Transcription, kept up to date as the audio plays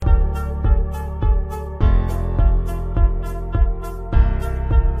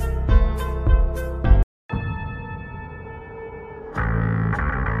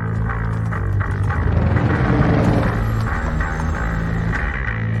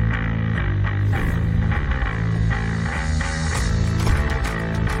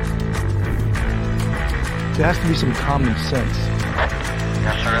There has to be some common sense.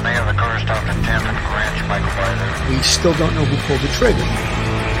 Yes, sir. They have the car stopped at 10th and Ranch, Michael Byler. We still don't know who pulled the trigger.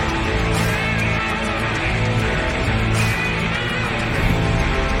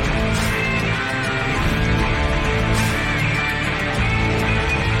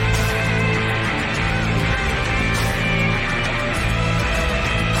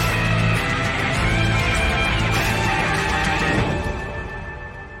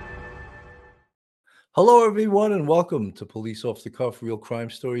 Hello, everyone, and welcome to Police Off the Cuff Real Crime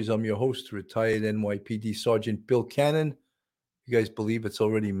Stories. I'm your host, retired NYPD Sergeant Bill Cannon. You guys believe it's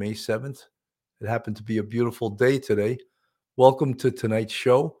already May 7th? It happened to be a beautiful day today. Welcome to tonight's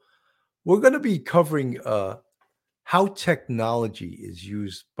show. We're going to be covering how technology is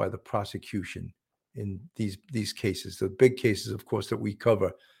used by the prosecution in these cases, the big cases, of course, that we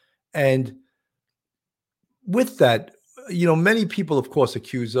cover. And with that, many people, of course,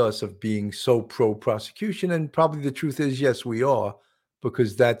 accuse us of being so pro-prosecution, and probably the truth is, yes, we are,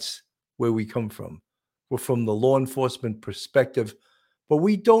 because that's where we come from. We're from the law enforcement perspective, but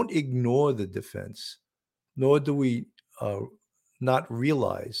we don't ignore the defense, nor do we not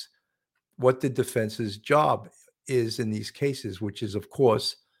realize what the defense's job is in these cases, which is, of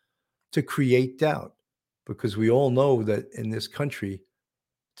course, to create doubt, because we all know that in this country,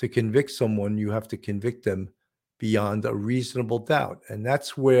 to convict someone, you have to convict them beyond a reasonable doubt. And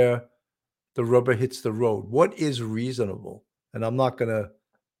that's where the rubber hits the road. What is reasonable? And I'm not going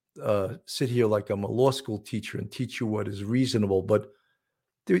to sit here like I'm a law school teacher and teach you what is reasonable, but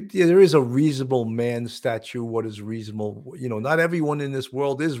there is a reasonable man statute. What is reasonable? Not everyone in this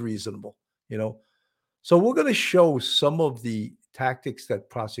world is reasonable, So we're going to show some of the tactics that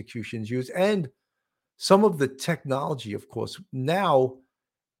prosecutions use and some of the technology, of course. Now,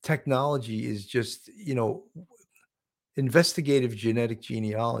 technology is just, investigative genetic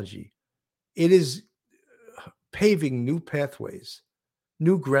genealogy. It is paving new pathways,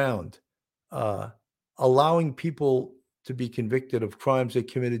 new ground, allowing people to be convicted of crimes they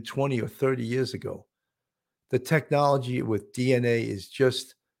committed 20 or 30 years ago. The technology with DNA is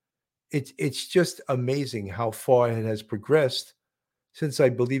just, it's just amazing how far it has progressed since I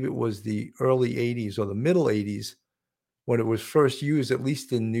believe it was the early 80s or the middle 80s when it was first used, at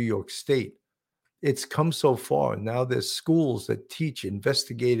least in New York State. It's come so far. Now there's schools that teach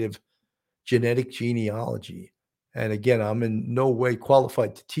investigative genetic genealogy. And again, I'm in no way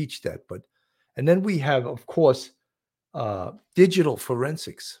qualified to teach that. And then we have, of course, digital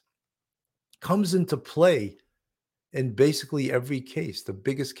forensics comes into play in basically every case. The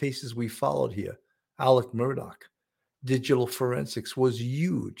biggest cases we followed here, Alec Murdoch, digital forensics was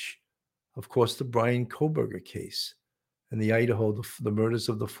huge. Of course, the Brian Kohberger case and the Idaho, the murders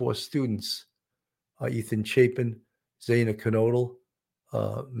of the 4 students. Ethan Chapin, Zaina Knodel,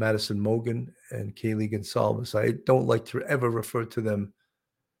 Madison Mogan, and Kaylee Gonsalves. I don't like to ever refer to them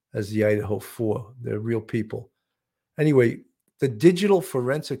as the Idaho 4. They're real people. Anyway, the digital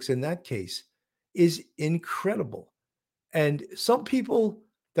forensics in that case is incredible. And some people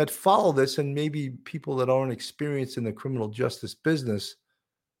that follow this, and maybe people that aren't experienced in the criminal justice business,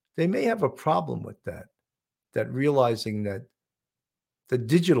 they may have a problem with that realizing that the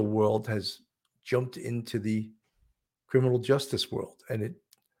digital world has jumped into the criminal justice world. And it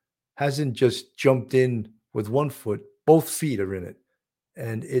hasn't just jumped in with one foot, both feet are in it.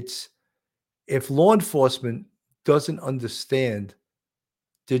 And if law enforcement doesn't understand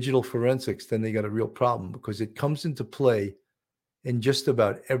digital forensics, then they got a real problem because it comes into play in just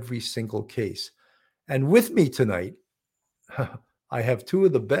about every single case. And with me tonight, I have 2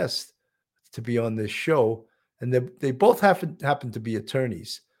 of the best to be on this show, and they both happen to be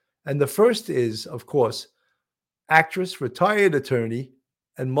attorneys. And the first is, of course, actress, retired attorney,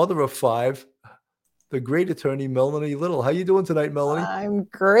 and mother of 5, the great attorney, Melanie Little. How you doing tonight, Melanie? I'm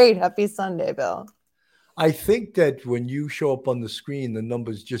great. Happy Sunday, Bill. I think that when you show up on the screen, the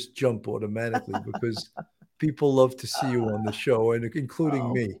numbers just jump automatically because people love to see you on the show, and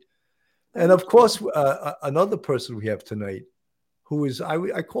including me. And of course, another person we have tonight who is,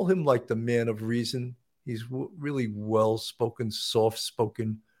 I call him like the man of reason. He's really well-spoken,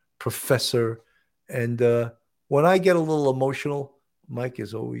 soft-spoken professor. And when I get a little emotional, Mike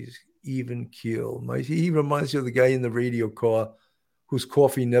is always even keel. He reminds you of the guy in the radio car whose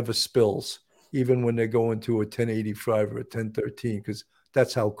coffee never spills, even when they're going to a 1085 or a 1013, because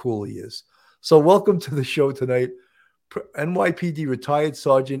that's how cool he is. So welcome to the show tonight, NYPD retired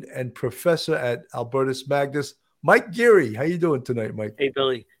sergeant and professor at Albertus Magnus, Mike Geary. How you doing tonight, Mike? Hey,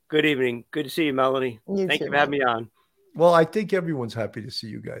 Billy. Good evening. Good to see you, Melanie. Thank you for having me on. Well, I think everyone's happy to see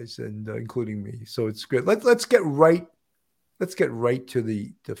you guys, and including me. So it's good. Let's get right to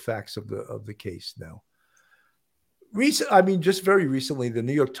the facts of the case now. Just very recently, the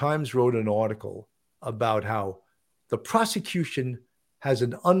New York Times wrote an article about how the prosecution has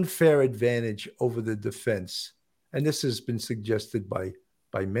an unfair advantage over the defense. And this has been suggested by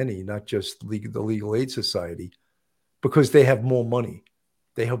many, not just the Legal Aid Society, because they have more money,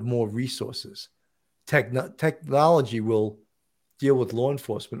 they have more resources. Technology will deal with law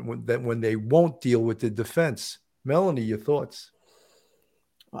enforcement when they won't deal with the defense. Melanie, your thoughts?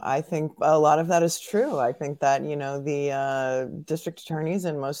 I think a lot of that is true. I think that, the district attorneys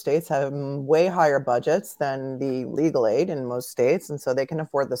in most states have way higher budgets than the legal aid in most states. And so they can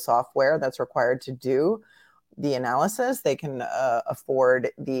afford the software that's required to do the analysis. They can afford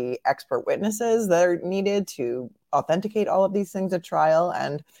the expert witnesses that are needed to authenticate all of these things at trial.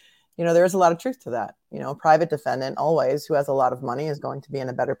 And, there's a lot of truth to that. A private defendant always who has a lot of money is going to be in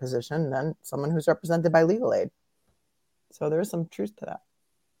a better position than someone who's represented by legal aid. So there is some truth to that.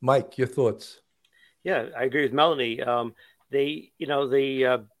 Mike, your thoughts? Yeah, I agree with Melanie. All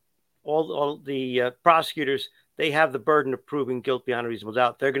the prosecutors, they have the burden of proving guilt beyond a reasonable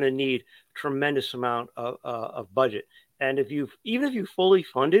doubt. They're going to need a tremendous amount of budget. And even if you fully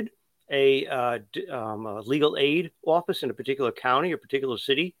funded a legal aid office in a particular county or particular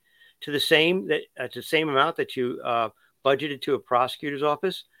city to the same amount that you budgeted to a prosecutor's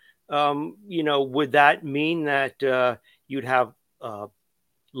office, would that mean that you'd have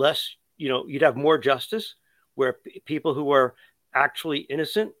less, you'd have more justice, where people who are actually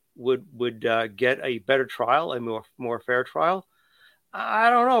innocent would get a better trial, a more fair trial? I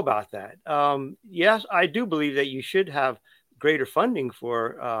don't know about that. Yes, I do believe that you should have greater funding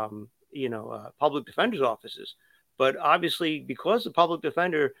for public defenders' offices, but obviously because the public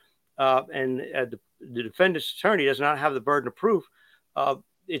defender and the defendant's attorney does not have the burden of proof,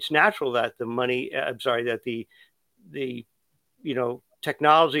 it's natural that the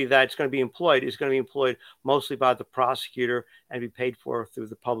technology that's going to be employed is going to be employed mostly by the prosecutor and be paid for through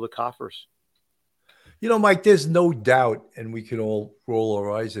the public coffers. Mike, there's no doubt, and we can all roll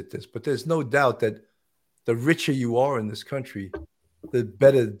our eyes at this, but there's no doubt that the richer you are in this country, the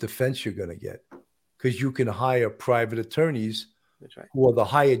better defense you're going to get, because you can hire private attorneys. That's right. Who are the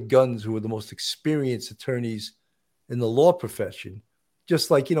hired guns, who are the most experienced attorneys in the law profession. Just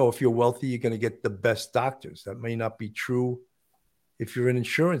like, if you're wealthy, you're going to get the best doctors. That may not be true if you're an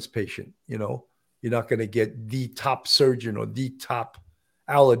insurance patient. You're not going to get the top surgeon or the top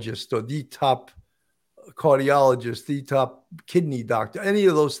allergist or the top cardiologist, the top kidney doctor, any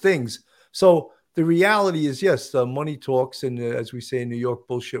of those things. So the reality is, yes, money talks, and as we say in New York,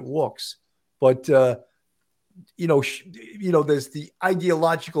 bullshit walks. But there's the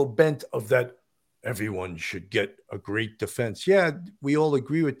ideological bent of that everyone should get a great defense. Yeah, we all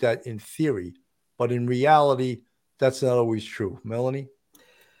agree with that in theory, but in reality, that's not always true. Melanie?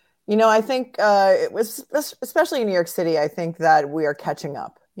 I think it was, especially in New York City, I think that we are catching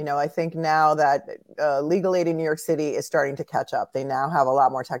up. I think now that legal aid in New York City is starting to catch up. They now have a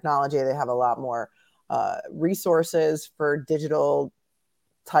lot more technology. They have a lot more resources for digital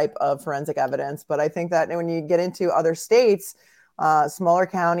type of forensic evidence. But I think that when you get into other states, smaller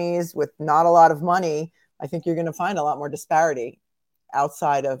counties with not a lot of money, I think you're going to find a lot more disparity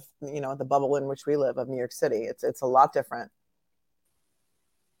outside of, the bubble in which we live of New York City. It's a lot different.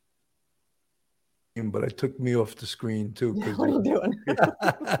 But I took me off the screen too. What are you doing?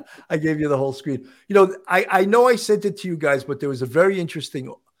 I gave you the whole screen. I know I sent it to you guys, but there was a very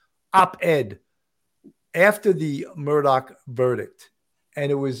interesting op-ed after the Murdoch verdict.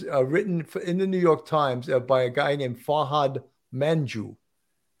 And it was written in the New York Times by a guy named Farhad Manjoo.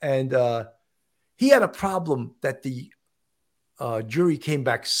 And he had a problem that the jury came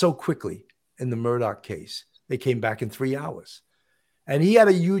back so quickly in the Murdoch case. They came back in 3 hours. And he had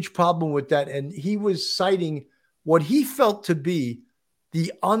a huge problem with that. And he was citing what he felt to be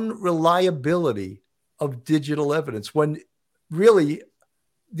the unreliability of digital evidence, when really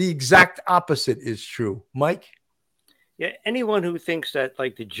the exact opposite is true. Mike? Yeah, anyone who thinks that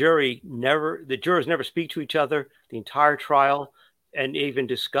the jurors never speak to each other the entire trial and even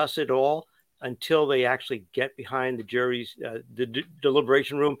discuss it all until they actually get behind the jury's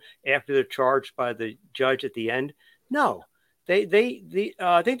deliberation room after they're charged by the judge at the end. No, I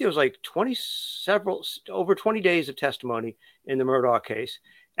think there was over 20 days of testimony in the Murdoch case.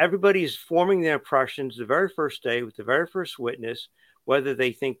 Everybody is forming their impressions the very first day with the very first witness, whether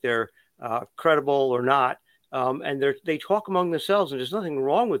they think they're credible or not. And they talk among themselves, and there's nothing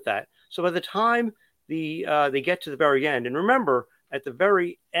wrong with that. So by the time they get to the very end, and remember, at the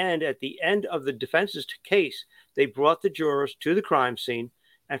very end, at the end of the defense's case, they brought the jurors to the crime scene.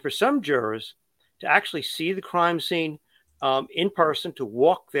 And for some jurors to actually see the crime scene in person, to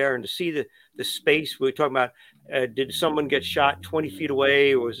walk there and to see the space. We were talking about, did someone get shot 20 feet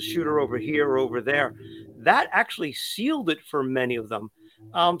away, or was a shooter over here or over there? That actually sealed it for many of them.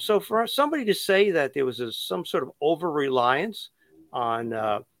 So for somebody to say that there was some sort of over-reliance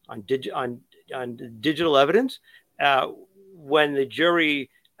on digital evidence, when the jury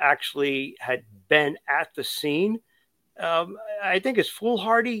actually had been at the scene, I think it's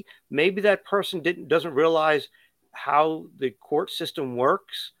foolhardy. Maybe that person doesn't realize how the court system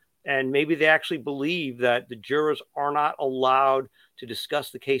works, and maybe they actually believe that the jurors are not allowed to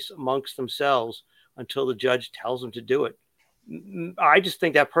discuss the case amongst themselves until the judge tells them to do it. I just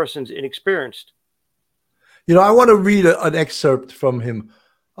think that person's inexperienced. I want to read an excerpt from him.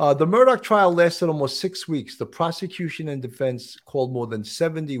 The Murdaugh trial lasted almost 6 weeks. The prosecution and defense called more than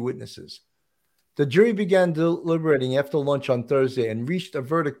 70 witnesses. The jury began deliberating after lunch on Thursday and reached a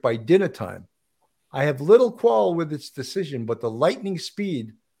verdict by dinner time. I have little quarrel with its decision, but the lightning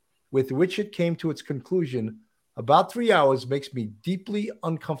speed with which it came to its conclusion, about 3 hours, makes me deeply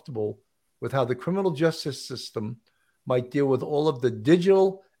uncomfortable with how the criminal justice system might deal with all of the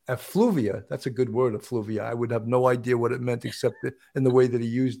digital effluvia. That's a good word, effluvia. I would have no idea what it meant except in the way that he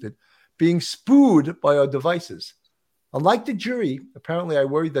used it, being spewed by our devices. Unlike the jury, apparently I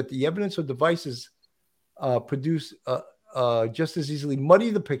worry that the evidence or devices produce just as easily muddy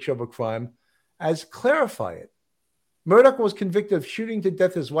the picture of a crime as clarify it. Murdaugh was convicted of shooting to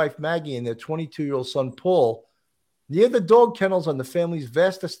death his wife Maggie and their 22-year-old son Paul near the dog kennels on the family's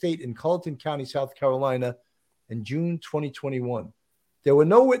vast estate in Culleton County, South Carolina, in June 2021. There were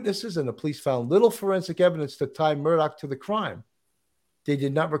no witnesses, and the police found little forensic evidence to tie Murdaugh to the crime. They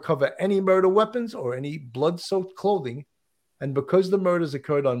did not recover any murder weapons or any blood-soaked clothing, and because the murders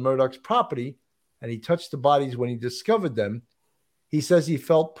occurred on Murdaugh's property and he touched the bodies when he discovered them, he says he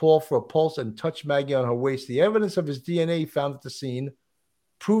felt Paul for a pulse and touched Maggie on her waist. The evidence of his DNA found at the scene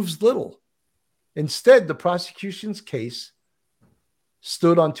proves little. Instead, the prosecution's case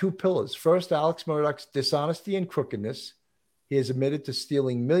stood on two pillars. First, Alex Murdaugh's dishonesty and crookedness. He has admitted to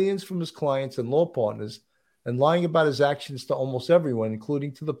stealing millions from his clients and law partners and lying about his actions to almost everyone,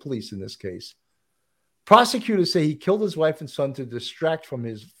 including to the police in this case. Prosecutors say he killed his wife and son to distract from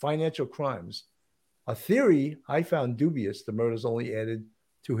his financial crimes, a theory I found dubious. The murders only added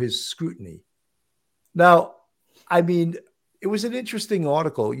to his scrutiny. Now, I mean, it was an interesting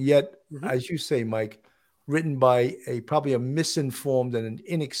article, yet, as you say, Mike, written by probably a misinformed and an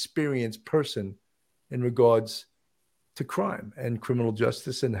inexperienced person in regards to crime and criminal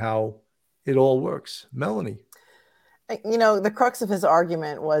justice and how it all works. Melanie. The crux of his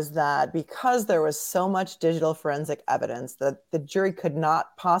argument was that because there was so much digital forensic evidence that the jury could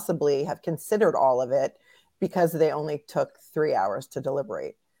not possibly have considered all of it because they only took 3 hours to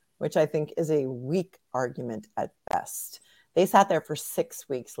deliberate, which I think is a weak argument at best. They sat there for 6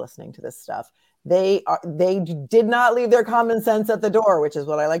 weeks listening to this stuff. They did not leave their common sense at the door, which is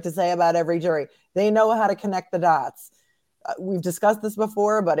what I like to say about every jury. They know how to connect the dots. We've discussed this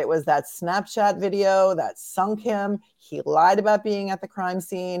before, but it was that Snapchat video that sunk him. He lied about being at the crime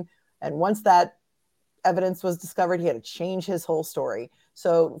scene. And once that evidence was discovered, he had to change his whole story.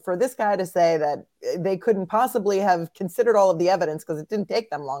 So for this guy to say that they couldn't possibly have considered all of the evidence because it didn't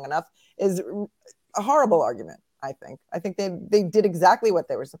take them long enough is a horrible argument, I think. I think they did exactly what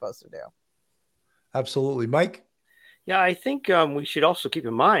they were supposed to do. Absolutely. Mike? Yeah, I think we should also keep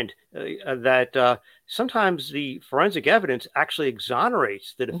in mind that sometimes the forensic evidence actually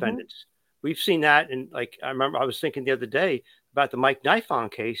exonerates the defendants. We've seen that, and I remember I was thinking the other day about the Mike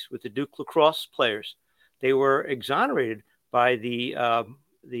Nifon case with the Duke lacrosse players. They were exonerated by the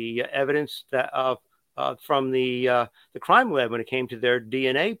evidence that from the crime lab when it came to their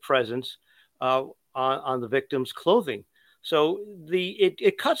DNA presence on the victim's clothing. So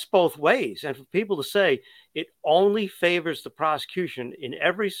it cuts both ways. And for people to say it only favors the prosecution in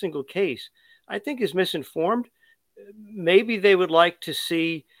every single case, I think is misinformed. Maybe they would like to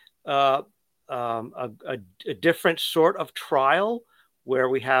see a different sort of trial where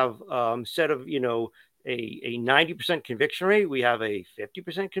we have instead of, a 90% conviction rate, we have a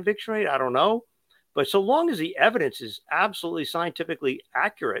 50% conviction rate. I don't know. But so long as the evidence is absolutely scientifically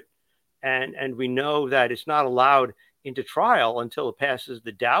accurate and we know that it's not allowed into trial until it passes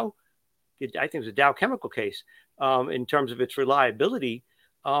the Dow, I think it's a Dow chemical case, in terms of its reliability,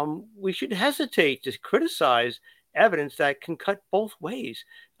 we should hesitate to criticize evidence that can cut both ways.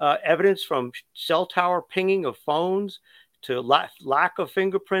 Evidence from cell tower pinging of phones to lack of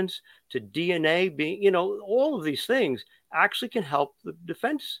fingerprints to DNA being, all of these things actually can help the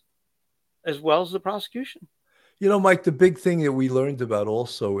defense as well as the prosecution. Mike, the big thing that we learned about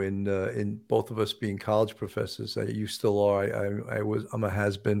also in both of us being college professors, you still are. I'm a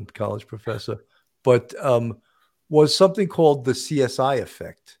has-been college professor, but was something called the CSI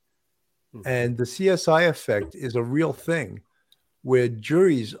effect, and the CSI effect is a real thing where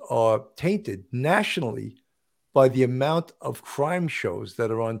juries are tainted nationally by the amount of crime shows that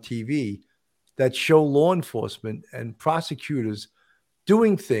are on TV that show law enforcement and prosecutors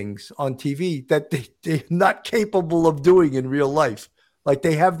doing things on TV that they're not capable of doing in real life. Like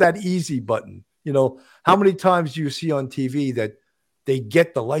they have that easy button. How many times do you see on TV that they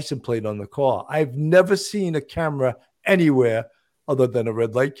get the license plate on the car? I've never seen a camera anywhere other than a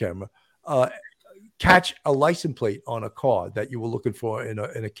red light camera catch a license plate on a car that you were looking for in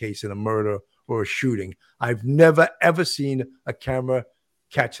a case, in a murder or a shooting. I've never, ever seen a camera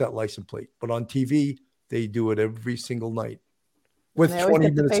catch that license plate. But on TV, they do it every single night with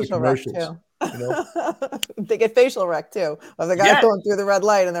 20 minutes of commercials. They get facial rec too of the guy going through the red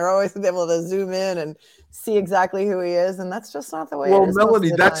light, and they're always able to zoom in and see exactly who he is. And that's just not the way it is.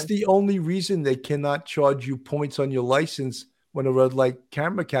 Melanie, that's the only reason they cannot charge you points on your license when a red light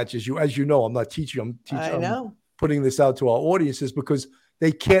camera catches you. As you know, I'm not teaching. I'm putting this out to our audiences because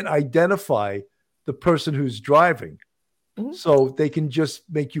they can't identify the person who's driving. Mm-hmm. So they can just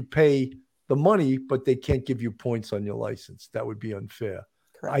make you pay the money, but they can't give you points on your license. That would be unfair.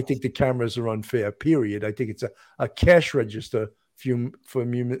 Correct. I think the cameras are unfair, period. I think it's a cash register for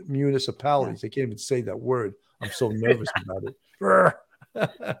municipalities. Yeah. I can't even say that word. I'm so nervous about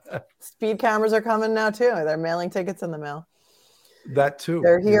it. Speed cameras are coming now, too. They're mailing tickets in the mail. That, too.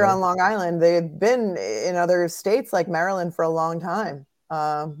 They're here on Long Island. They've been in other states like Maryland for a long time,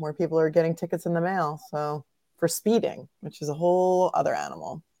 where people are getting tickets in the mail. So for speeding, which is a whole other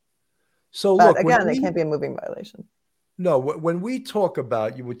animal. So but look, again, it can't be a moving violation. No, when we talk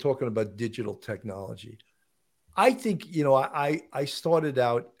about, you were talking about digital technology. I think, I started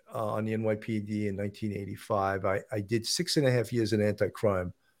out on the NYPD in 1985. I did 6.5 years in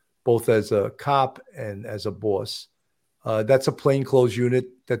anti-crime, both as a cop and as a boss. That's a plainclothes unit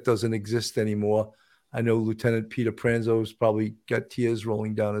that doesn't exist anymore. I know Lieutenant Peter Pranzo's probably got tears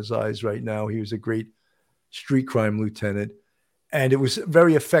rolling down his eyes right now. He was a great street crime lieutenant, and it was a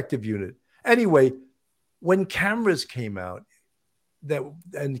very effective unit. Anyway, when cameras came out,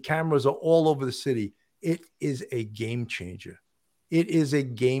 and cameras are all over the city, it is a game changer. It is a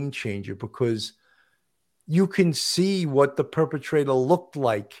game changer because you can see what the perpetrator looked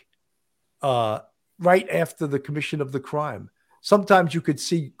like right after the commission of the crime. Sometimes you could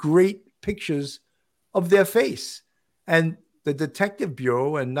see great pictures of their face. And the Detective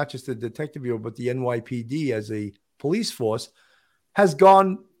Bureau, and not just the Detective Bureau, but the NYPD as a police force, has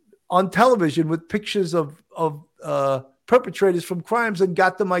gone on television with pictures of perpetrators from crimes and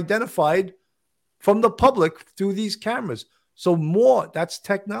got them identified from the public through these cameras. So that's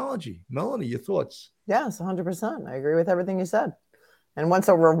technology. Melanie, your thoughts? Yes, 100%. I agree with everything you said. And once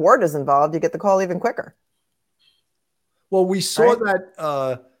a reward is involved, you get the call even quicker. Well, we saw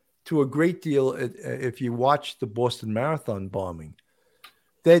that to a great deal if you watch the Boston Marathon bombing.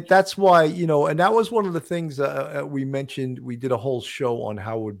 That's why, and that was one of the things we mentioned. We did a whole show on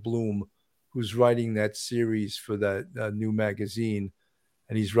Howard Bloom, who's writing that series for that new magazine.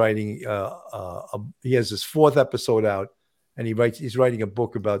 And he's writing, he has his 4th episode out, and he's writing a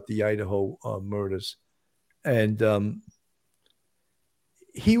book about the Idaho murders. And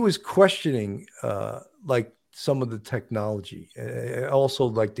he was questioning like some of the technology, also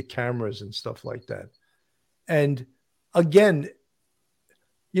like the cameras and stuff like that. And again,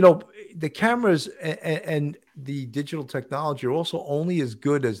 the cameras and the digital technology are also only as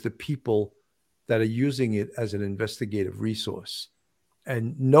good as the people that are using it as an investigative resource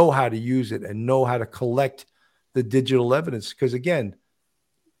and know how to use it and know how to collect the digital evidence. Because again,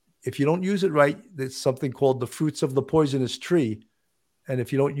 if you don't use it right, there's something called the fruits of the poisonous tree. And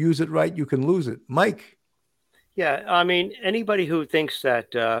if you don't use it right, you can lose it. Mike. Yeah, I mean, anybody who thinks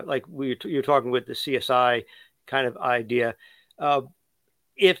that, like you're talking with the CSI kind of idea,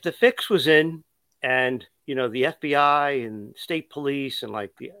 if the fix was in, and the FBI and state police and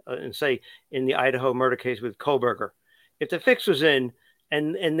like and say in the Idaho murder case with Kohberger, if the fix was in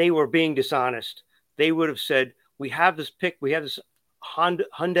and they were being dishonest, they would have said, we have this Hyundai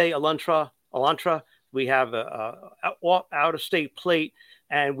Elantra, we have a out of state plate,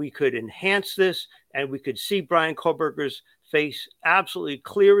 and we could enhance this, and we could see Brian Kohberger's face absolutely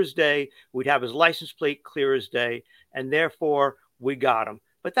clear as day. We'd have his license plate clear as day, and therefore we got him.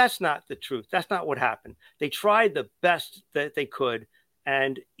 But that's not the truth. That's not what happened. They tried the best that they could,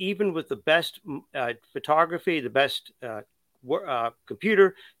 and even with the best photography, the best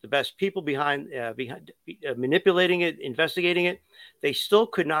computer, the best people behind manipulating it, investigating it. They still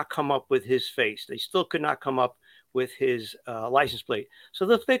could not come up with his face. They still could not come up with his license plate. So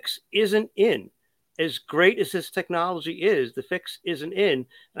the fix isn't in. As great as this technology is, the fix isn't in.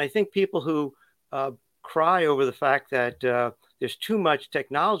 And I think people who cry over the fact that there's too much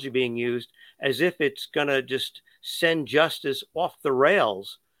technology being used, as if it's going to just send justice off the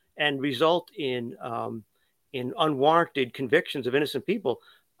rails and result in unwarranted convictions of innocent people,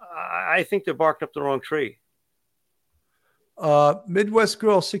 I think they're barking up the wrong tree. Midwest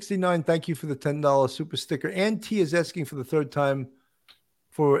Girl 69, thank you for the $10 super sticker. Ann T is asking for the third time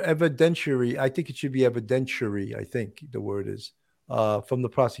for evidentiary. I think it should be evidentiary, I think the word is, from the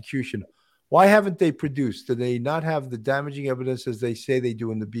prosecution. Why haven't they produced? Do they not have the damaging evidence as they say they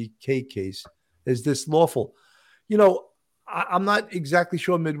do in the BK case? Is this lawful? You know, I'm not exactly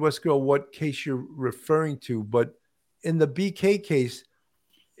sure, Midwest Girl, what case you're referring to, but in the BK case,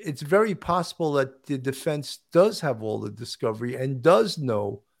 it's very possible that the defense does have all the discovery and does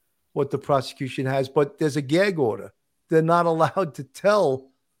know what the prosecution has, but there's a gag order. They're not allowed to tell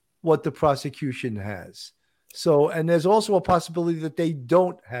what the prosecution has. So, and there's also a possibility that they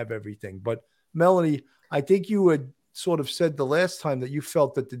don't have everything. But Melanie, I think you had sort of said the last time that you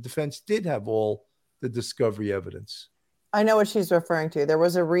felt that the defense did have all the discovery evidence. I know what she's referring to. There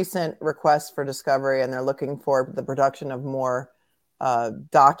was a recent request for discovery, and they're looking for the production of more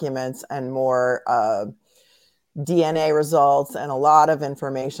documents and more DNA results and a lot of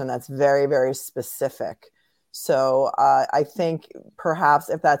information that's very, very specific. So I think perhaps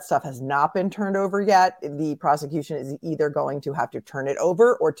if that stuff has not been turned over yet, the prosecution is either going to have to turn it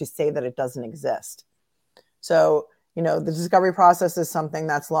over or to say that it doesn't exist. So, you know, the discovery process is something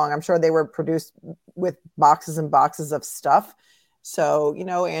that's long. I'm sure they were produced with boxes and boxes of stuff. So, you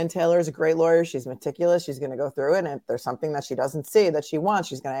know, Ann Taylor is a great lawyer. She's meticulous. She's going to go through it. And if there's something that she doesn't see that she wants,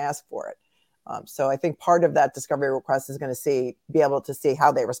 she's going to ask for it. So I think part of that discovery request is going to be able to see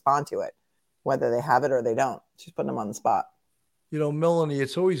how they respond to it, whether they have it or they don't. She's putting them on the spot. You know, Melanie,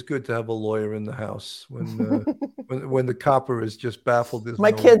 it's always good to have a lawyer in the house when when the copper is just baffled.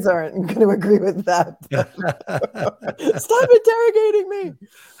 My kids aren't going to agree with that. Stop interrogating me.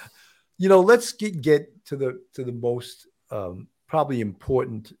 You know, let's get to the most probably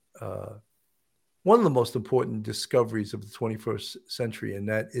important, one of the most important discoveries of the 21st century, and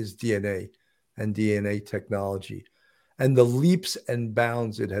that is DNA and DNA technology, and the leaps and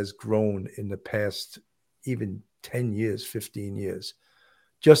bounds it has grown in the past even 10 years, 15 years.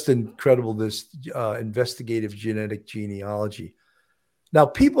 Just incredible, this investigative genetic genealogy. Now,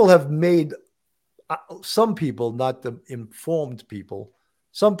 people have made, some people, not the informed people,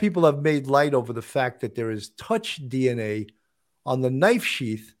 some people have made light over the fact that there is touch DNA on the knife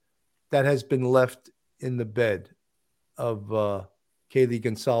sheath that has been left in the bed of Kaylee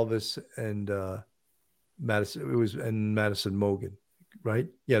Gonsalves and Madison Mogen, right?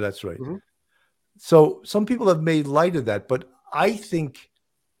 Yeah, that's right. Mm-hmm. So some people have made light of that, but I think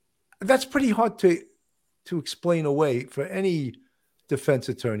that's pretty hard to explain away for any defense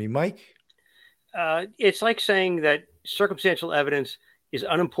attorney. Mike? It's like saying that circumstantial evidence is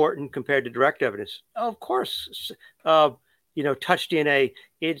unimportant compared to direct evidence. Of course, you know, touch DNA,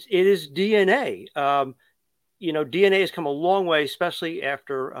 it is DNA. You know, DNA has come a long way, especially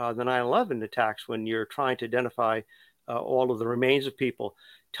after the 9/11 attacks, when you're trying to identify all of the remains of people.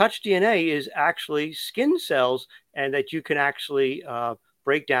 Touch DNA is actually skin cells, and that you can actually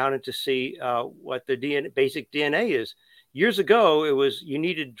break down and to see what the basic DNA is. Years ago, it was you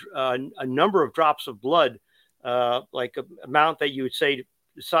needed a number of drops of blood, like an amount that you would say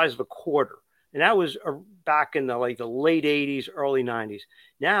the size of a quarter. And that was back in the late 80s, early 90s.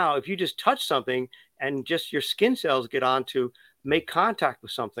 Now, if you just touch something and just your skin cells get on to make contact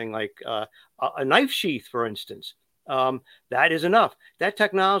with something like a knife sheath, for instance, that is enough. That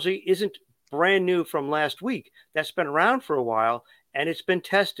technology isn't brand new from last week. That's been around for a while, and it's been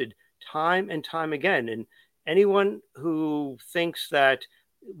tested time and time again. And anyone who thinks that,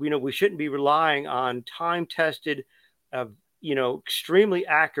 you know, we shouldn't be relying on time-tested, you know, extremely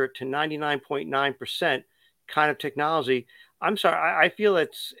accurate to 99.9% kind of technology, I'm sorry. I feel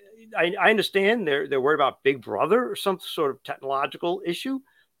I understand they're worried about Big Brother or some sort of technological issue,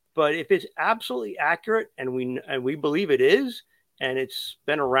 but if it's absolutely accurate and we believe it is, and it's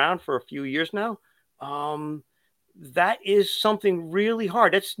been around for a few years now, that is something really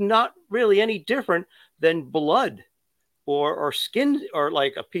hard. It's not really any different than blood or skin, or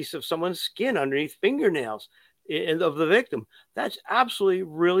like a piece of someone's skin underneath fingernails of the victim. That's absolutely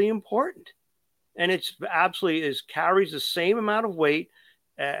really important, and it's absolutely carries the same amount of weight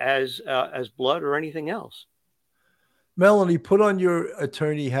as blood or anything else. Melanie, put on your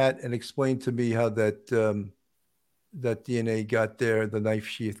attorney hat and explain to me how that DNA got there, the knife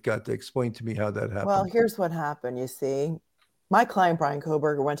sheath got there. Explain to me how that happened. Well, here's what happened. You see, my client, Brian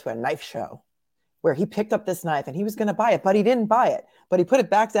Kohberger, went to a knife show where he picked up this knife and he was going to buy it, but he didn't buy it. But he put it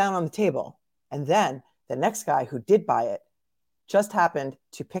back down on the table. And then the next guy who did buy it just happened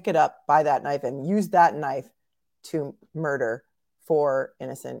to pick it up, buy that knife, and use that knife to murder 4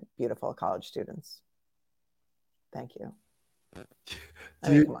 innocent, beautiful college students. Thank you.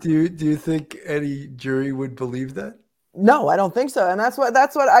 Do you think any jury would believe that? No, I don't think so. And that's what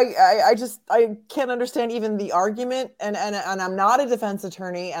I can't understand even the argument. And I'm not a defense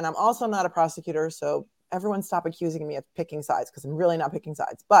attorney and I'm also not a prosecutor. So everyone stop accusing me of picking sides because I'm really not picking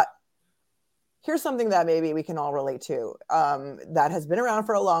sides. But here's something that maybe we can all relate to that has been around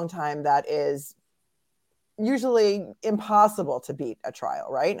for a long time that is usually impossible to beat at trial,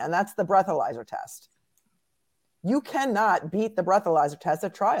 right? And that's the breathalyzer test. You cannot beat the breathalyzer test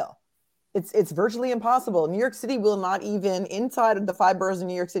at trial. It's virtually impossible. New York City will not even, inside of the 5 boroughs of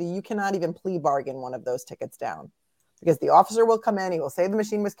New York City, you cannot even plea bargain one of those tickets down because the officer will come in, he will say the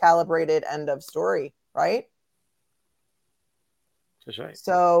machine was calibrated, end of story, right? That's right.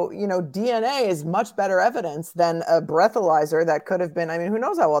 So, DNA is much better evidence than a breathalyzer that could have been, who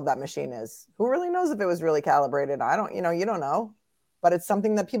knows how old that machine is? Who really knows if it was really calibrated? You don't know, but it's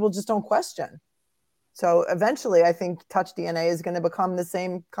something that people just don't question. So eventually, I think touch DNA is going to become the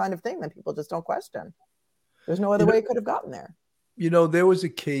same kind of thing that people just don't question. There's no other way it could have gotten there. There was a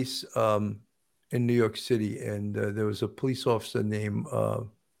case in New York City, and there was a police officer named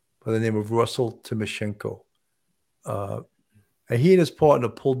by the name of Russell Timoshenko. And he and his partner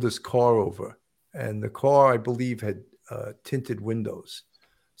pulled this car over, and the car, I believe, had tinted windows,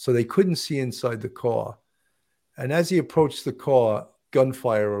 so they couldn't see inside the car. And as he approached the car,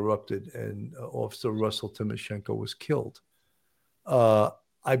 gunfire erupted, and Officer Russell Timoshenko was killed.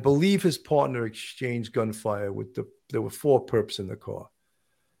 I believe his partner exchanged gunfire with there were 4 perps in the car.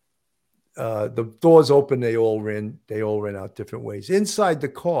 The doors opened, they all ran out different ways. Inside the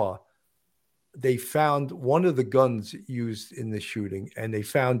car, they found one of the guns used in the shooting, and they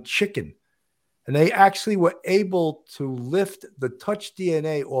found chicken. And they actually were able to lift the touch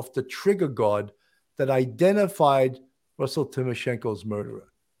DNA off the trigger guard that identified Russell Timoshenko's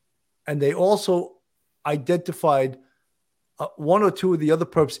murderer. And they also identified 1 or 2 of the other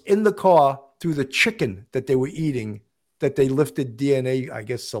perps in the car through the chicken that they were eating, that they lifted DNA, I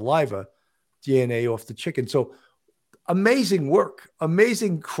guess saliva, DNA off the chicken. So amazing work,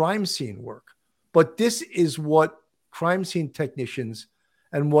 amazing crime scene work. But this is what crime scene technicians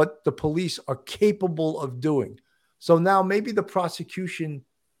and what the police are capable of doing. So now maybe the prosecution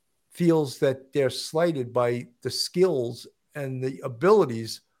feels that they're slighted by the skills and the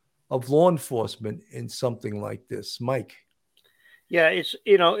abilities of law enforcement in something like this. Mike. Yeah, it's,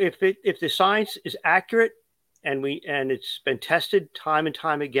 if the science is accurate and it's been tested time and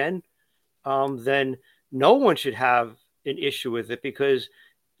time again, then no one should have an issue with it, because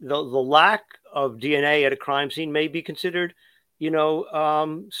the lack of DNA at a crime scene may be considered,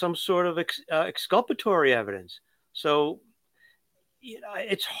 some sort of exculpatory evidence. So,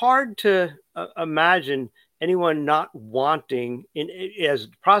 it's hard to imagine anyone not wanting, as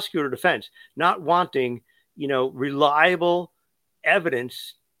prosecutor defense, not wanting, reliable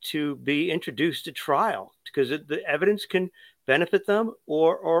evidence to be introduced to trial, because the evidence can benefit them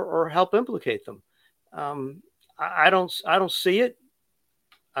or help implicate them. I don't see it.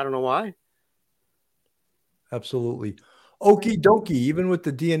 I don't know why. Absolutely. Okie dokie. Even with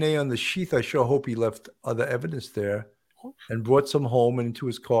the DNA on the sheath, I sure hope he left other evidence there and brought some home and into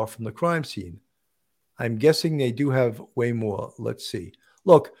his car from the crime scene. I'm guessing they do have way more. Let's see.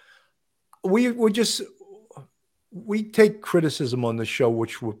 Look, we take criticism on the show,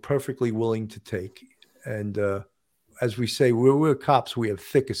 which we're perfectly willing to take. And as we say, we're cops. We have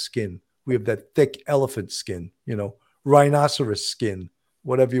thicker skin. We have that thick elephant skin, rhinoceros skin,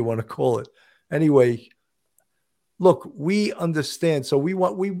 whatever you want to call it. Anyway, look, we understand. So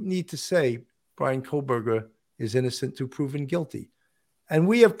we need to say Brian Kohberger is innocent to proven guilty. And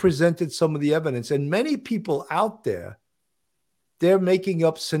we have presented some of the evidence. And many people out there, they're making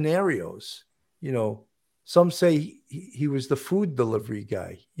up scenarios. Some say he was the food delivery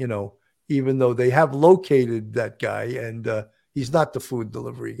guy, even though they have located that guy and he's not the food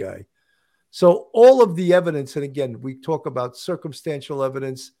delivery guy. So all of the evidence, and again, we talk about circumstantial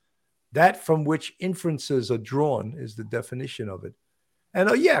evidence, that from which inferences are drawn is the definition of it. And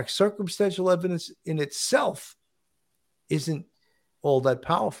circumstantial evidence in itself isn't all that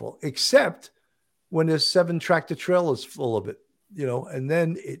powerful, except when there's 7 tractor trailers full of it, and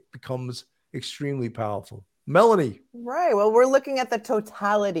then it becomes extremely powerful. Melanie. Right. Well, we're looking at the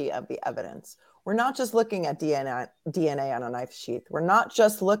totality of the evidence. We're not just looking at DNA on a knife sheath. We're not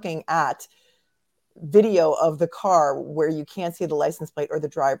just looking at video of the car where you can't see the license plate or the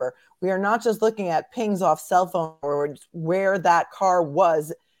driver. We are not just looking at pings off cell phone or where that car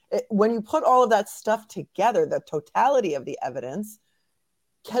was. When you put all of that stuff together, the totality of the evidence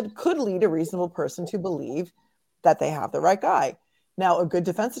could lead a reasonable person to believe that they have the right guy. Now, a good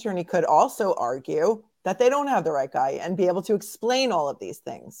defense attorney could also argue that they don't have the right guy and be able to explain all of these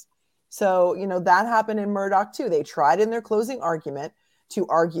things. So, that happened in Murdoch too. They tried in their closing argument to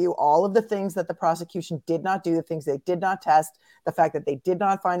argue all of the things that the prosecution did not do, the things they did not test, the fact that they did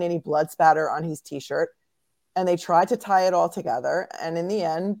not find any blood spatter on his t-shirt. And they tried to tie it all together. And in the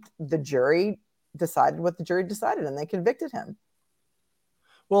end, the jury decided what the jury decided, and they convicted him.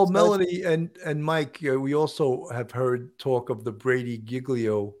 Well, so Melanie and Mike, we also have heard talk of the Brady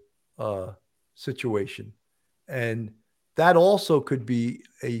Giglio situation. And that also could be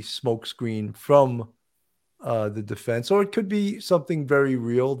a smokescreen from the defense, or it could be something very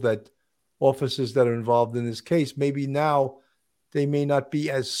real that officers that are involved in this case, maybe now they may not be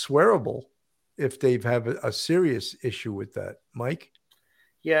as swearable if they have a serious issue with that. Mike?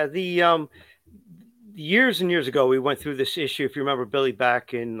 Yeah, the years and years ago, we went through this issue. If you remember, Billy,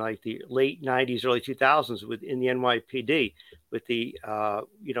 back in like the late 90s, early 2000s in the NYPD with the,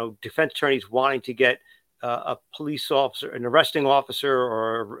 defense attorneys wanting to get a police officer, an arresting officer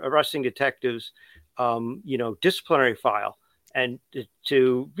or arresting detectives, disciplinary file, and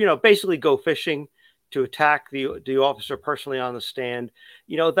to basically go fishing, to attack the officer personally on the stand,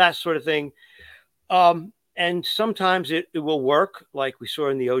 that sort of thing. And sometimes it will work, like we saw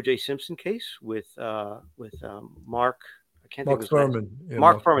in the O.J. Simpson case with Mark. I can't think of his name. Yeah,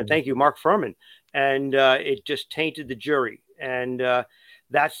 Mark Furman. Thank you, Mark Furman. And it just tainted the jury. And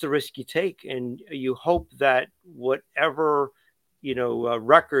that's the risk you take. And you hope that whatever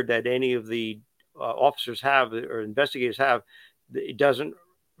record that any of the officers have or investigators have, it doesn't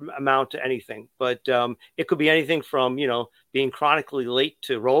amount to anything. But it could be anything from being chronically late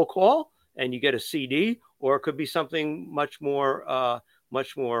to roll call and you get a CD, or it could be something much more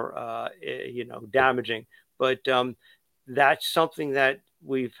damaging. But that's something that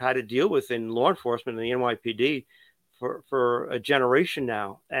we've had to deal with in law enforcement and the NYPD for a generation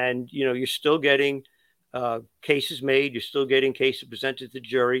now. And you're still getting cases made, you're still getting cases presented to the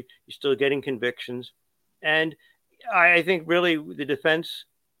jury, you're still getting convictions. And I think really the defense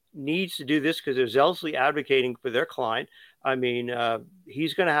needs to do this because they're zealously advocating for their client. I mean,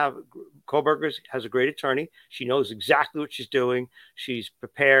 he's going to have, Kohberger has a great attorney. She knows exactly what she's doing. She's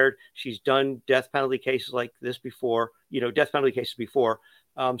prepared. She's done death penalty cases like this before,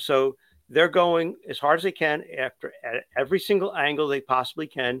 So they're going as hard as they can at every single angle they possibly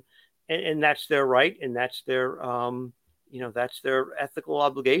can. And that's their right. And that's their, that's their ethical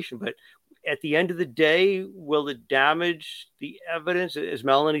obligation. But at the end of the day, will it damage the evidence? As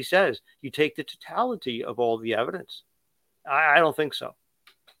Melanie says, you take the totality of all the evidence. I don't think so.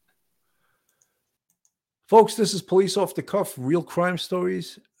 Folks, this is Police Off the Cuff, real crime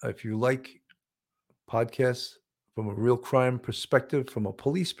stories. If you like podcasts from a real crime perspective, from a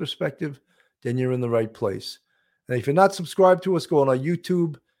police perspective, then you're in the right place. And if you're not subscribed to us, go on our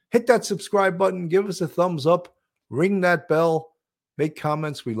YouTube, hit that subscribe button, give us a thumbs up, ring that bell, make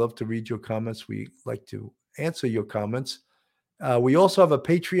comments. We love to read your comments. We like to answer your comments. We also have a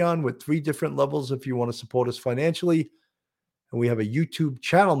Patreon with 3 different levels if you want to support us financially. And we have a YouTube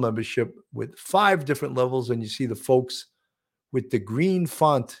channel membership with 5 different levels. And you see the folks with the green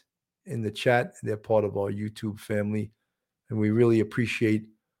font in the chat. They're part of our YouTube family. And we really appreciate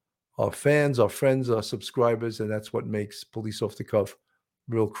our fans, our friends, our subscribers. And that's what makes Police Off the Cuff,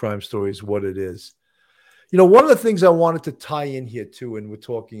 real crime stories, what it is. One of the things I wanted to tie in here too, and we're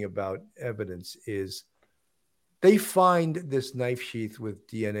talking about evidence, is they find this knife sheath with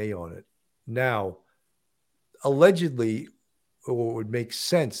DNA on it. Now, allegedly, it would make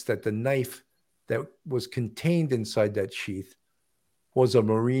sense that the knife that was contained inside that sheath was a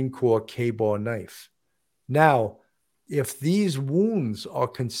Marine Corps K-bar knife. Now, if these wounds are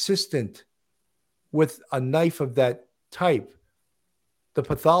consistent with a knife of that type, the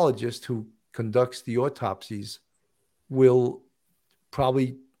pathologist who conducts the autopsies will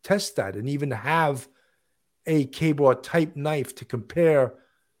probably test that and even have a K-bar type knife to compare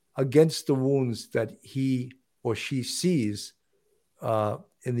against the wounds that he or she sees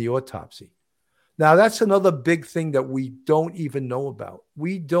in the autopsy. Now, that's another big thing that we don't even know about.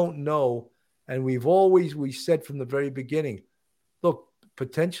 We don't know, and we said from the very beginning, look,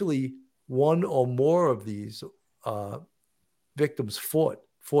 potentially one or more of these victims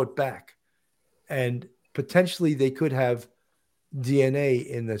fought back. And potentially they could have DNA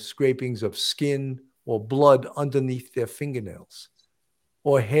in the scrapings of skin or blood underneath their fingernails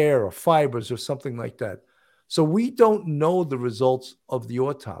or hair or fibers or something like that. So we don't know the results of the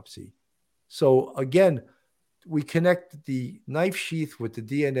autopsy. So again, we connect the knife sheath with the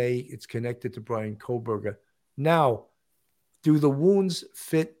DNA. It's connected to Brian Kohberger. Now, do the wounds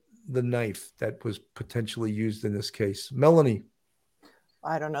fit the knife that was potentially used in this case? Melanie.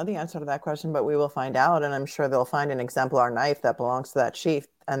 I don't know the answer to that question, but we will find out. And I'm sure they'll find an exemplar knife that belongs to that sheath.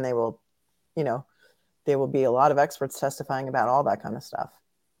 And they will, there will be a lot of experts testifying about all that kind of stuff.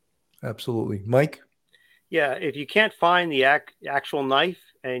 Absolutely. Mike? Yeah, if you can't find the actual knife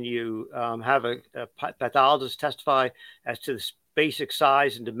and you have a pathologist testify as to the basic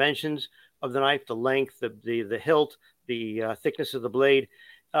size and dimensions of the knife, the length, the hilt, the thickness of the blade,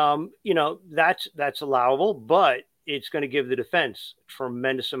 that's allowable, but it's going to give the defense a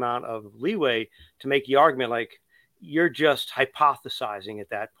tremendous amount of leeway to make the argument like you're just hypothesizing at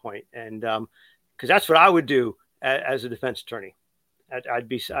that point. And because that's what I would do as a defense attorney. I'd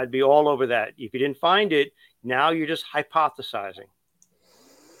be all over that. If you didn't find it, now you're just hypothesizing.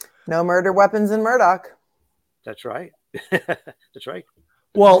 No murder weapons in Murdoch. That's right. That's right.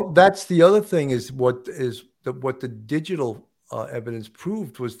 Well, that's the other thing is what the digital evidence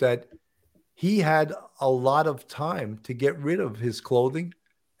proved was that he had a lot of time to get rid of his clothing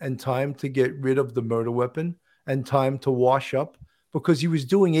and time to get rid of the murder weapon and time to wash up because he was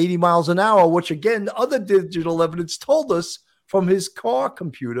doing 80 miles an hour, which again, other digital evidence told us from his car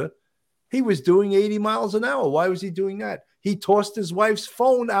computer, he was doing 80 miles an hour. Why was he doing that? He tossed his wife's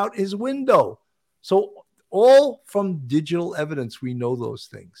phone out his window. So all from digital evidence, we know those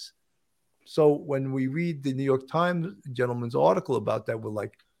things. So when we read the New York Times gentleman's article about that, we're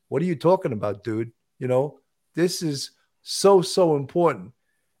like, what are you talking about, dude? This is so important.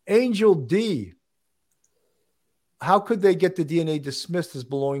 Angel D, how could they get the DNA dismissed as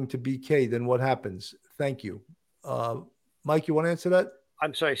belonging to BK? Then what happens? Thank you. Mike, you want to answer that?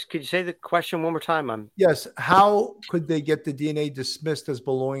 I'm sorry. Could you say the question one more time? Yes. How could they get the DNA dismissed as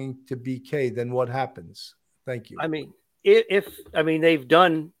belonging to BK? Then what happens? Thank you. I mean, they've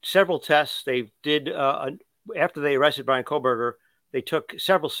done several tests. They did after they arrested Brian Kohberger, they took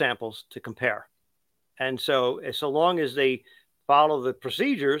several samples to compare. And so long as they follow the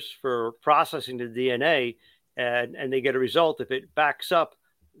procedures for processing the DNA and they get a result, if it backs up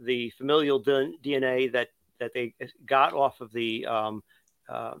the familial DNA that they got off of the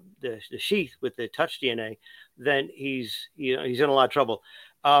sheath with the touch DNA, then he's in a lot of trouble.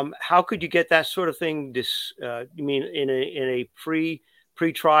 How could you get that sort of thing? You mean in a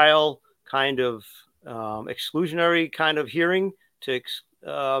pre-trial kind of exclusionary kind of hearing?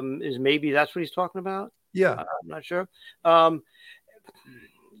 Is maybe that's what he's talking about? Yeah, I'm not sure.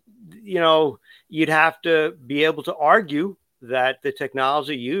 You'd have to be able to argue that the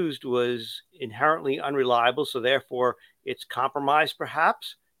technology used was inherently unreliable, so therefore it's compromised,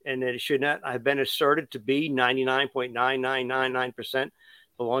 perhaps, and that it should not have been asserted to be 99.9999%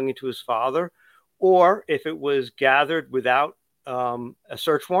 belonging to his father, or if it was gathered without a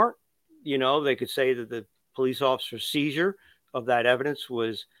search warrant, they could say that the police officer's seizure of that evidence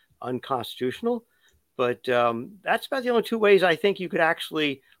was unconstitutional. But that's about the only two ways I think you could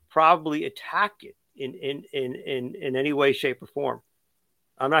actually probably attack it in any way, shape, or form.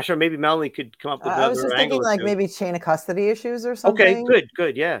 I'm not sure. Maybe Melanie could come up with another I was just thinking like maybe chain of custody issues or something. Okay,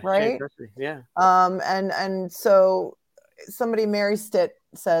 good. Yeah. Right. Yeah. And so somebody, Mary Stitt,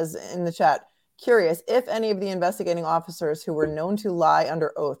 says in the chat, curious if any of the investigating officers who were known to lie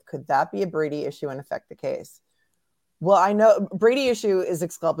under oath, could that be a Brady issue and affect the case? Well, I know Brady issue is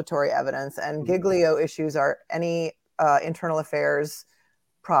exculpatory evidence, and Giglio issues are any internal affairs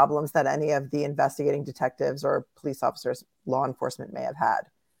problems that any of the investigating detectives or police officers, law enforcement may have had.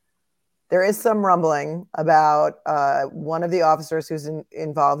 There is some rumbling about one of the officers who's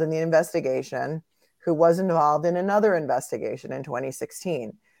involved in the investigation, who was involved in another investigation in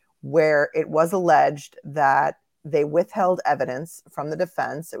 2016, where it was alleged that they withheld evidence from the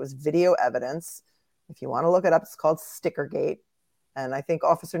defense. It was video evidence. If you want to look it up, it's called Stickergate. And I think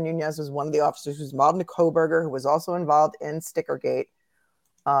Officer Nunez was one of the officers who was involved in Kohberger, who was also involved in Stickergate,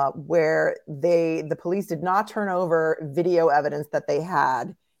 where the police did not turn over video evidence that they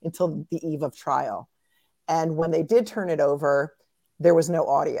had until the eve of trial. And when they did turn it over, there was no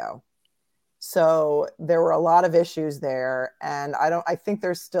audio. So there were a lot of issues there. And I think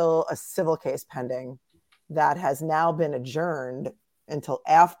there's still a civil case pending that has now been adjourned until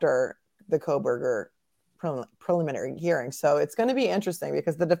after the Kohberger preliminary hearing. So it's going to be interesting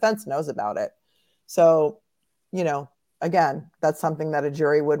because the defense knows about it. So, again, that's something that a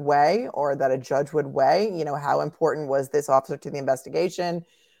jury would weigh or that a judge would weigh. You know, how important was this officer to the investigation?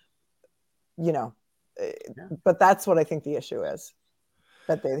 You know, but that's what I think the issue is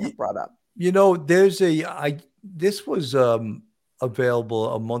that they have brought up. You know, this was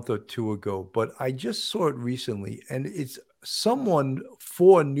available a month or two ago, but I just saw it recently, and it's someone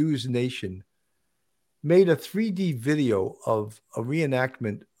for News Nation made a 3D video of a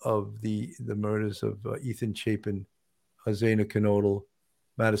reenactment of the murders of Ethan Chapin, Zaina Knodel,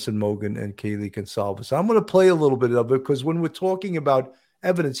 Madison Mogen, and Kaylee Gonsalves. I'm going to play a little bit of it because when we're talking about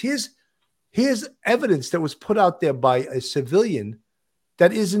evidence, here's evidence that was put out there by a civilian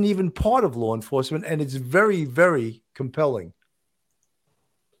that isn't even part of law enforcement, and it's very, very compelling.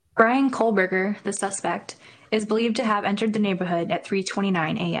 Brian Kohberger, the suspect, is believed to have entered the neighborhood at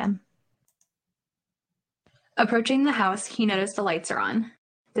 3:29 a.m. Approaching the house, he noticed the lights are on.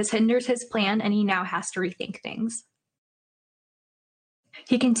 This hinders his plan, and he now has to rethink things.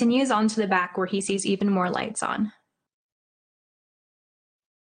 He continues on to the back where he sees even more lights on.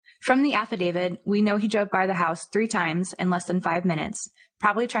 From the affidavit, we know he drove by the house 3 times in less than 5 minutes,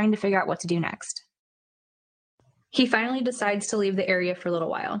 probably trying to figure out what to do next. He finally decides to leave the area for a little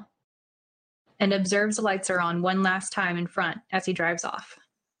while and observes the lights are on one last time in front as he drives off.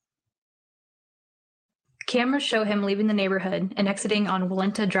 Cameras show him leaving the neighborhood and exiting on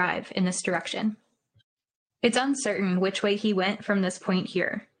Walenta Drive in this direction. It's uncertain which way he went from this point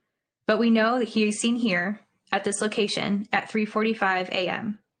here, but we know that he is seen here at this location at 3:45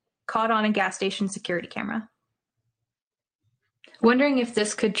 a.m., caught on a gas station security camera. Wondering if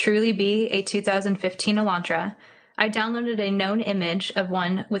this could truly be a 2015 Elantra, I downloaded a known image of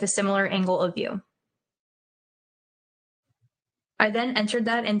one with a similar angle of view. I then entered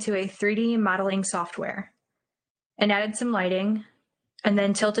that into a 3D modeling software and added some lighting and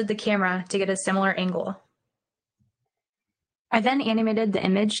then tilted the camera to get a similar angle. I then animated the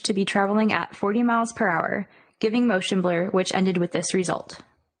image to be traveling at 40 miles per hour, giving motion blur, which ended with this result.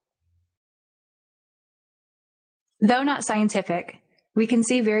 Though not scientific, we can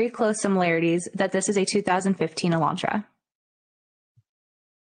see very close similarities that this is a 2015 Elantra.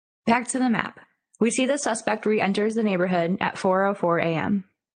 Back to the map. We see the suspect re-enters the neighborhood at 4:04 a.m.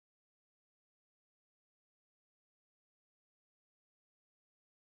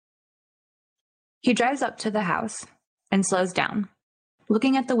 He drives up to the house and slows down.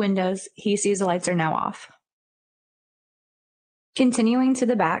 Looking at the windows, he sees the lights are now off. Continuing to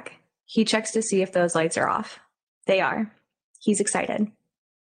the back, he checks to see if those lights are off. They are. He's excited.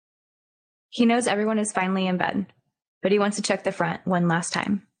 He knows everyone is finally in bed, but he wants to check the front one last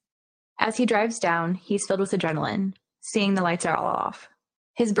time. As he drives down, he's filled with adrenaline, seeing the lights are all off.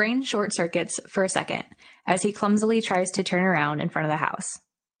 His brain short circuits for a second as he clumsily tries to turn around in front of the house.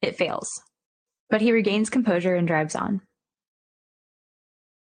 It fails, but he regains composure and drives on.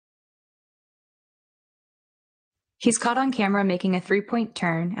 He's caught on camera making a 3-point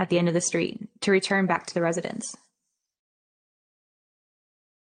turn at the end of the street to return back to the residence.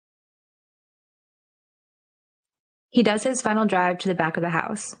 He does his final drive to the back of the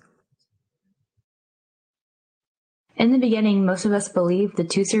house. In the beginning, most of us believed the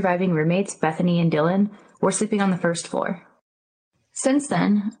 2 surviving roommates, Bethany and Dylan, were sleeping on the first floor. Since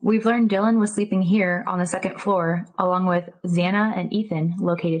then, we've learned Dylan was sleeping here on the second floor, along with Xana and Ethan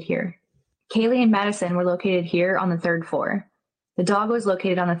located here. Kaylee and Madison were located here on the 3rd floor. The dog was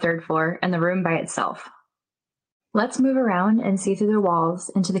located on the 3rd floor and the room by itself. Let's move around and see through the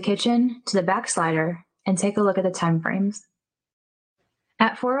walls into the kitchen, to the back slider, and take a look at the time frames.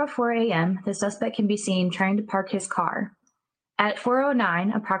 At 4:04 a.m., the suspect can be seen trying to park his car. At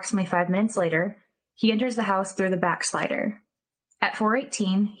 4:09, approximately 5 minutes later, he enters the house through the back slider. At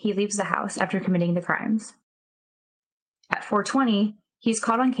 4:18, he leaves the house after committing the crimes. At 4:20, he's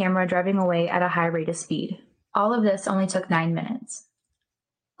caught on camera driving away at a high rate of speed. All of this only took 9 minutes.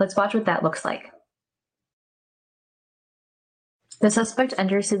 Let's watch what that looks like. The suspect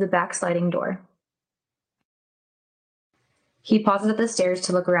enters through the back sliding door. He pauses at the stairs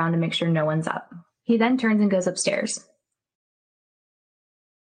to look around to make sure no one's up. He then turns and goes upstairs.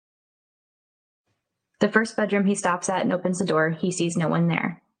 The first bedroom he stops at and opens the door, he sees no one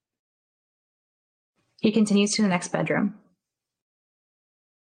there. He continues to the next bedroom.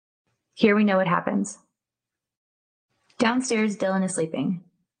 Here we know what happens. Downstairs, Dylan is sleeping.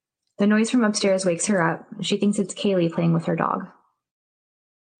 The noise from upstairs wakes her up. She thinks it's Kaylee playing with her dog.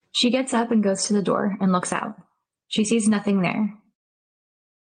 She gets up and goes to the door and looks out. She sees nothing there.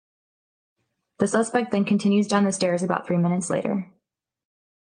 The suspect then continues down the stairs about 3 minutes later.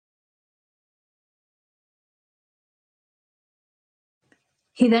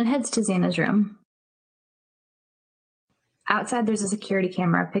 He then heads to Xana's room. Outside, there's a security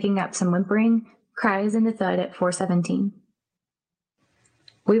camera picking up some whimpering, cries, and a thud at 417.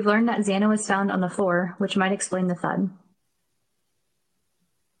 We've learned that Xana was found on the floor, which might explain the thud.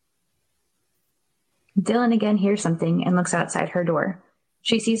 Dylan again hears something and looks outside her door.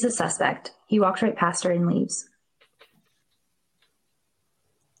 She sees the suspect. He walks right past her and leaves.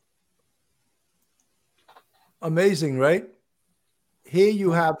 Amazing, right? Here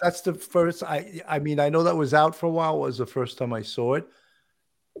you have, that's the first, I mean, I know that was out for a while. It was the first time I saw it.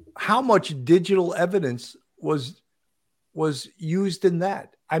 How much digital evidence was used in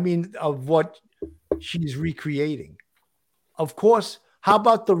that? I mean, of what she's recreating. Of course, how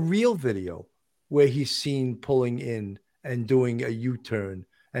about the real video where he's seen pulling in and doing a U-turn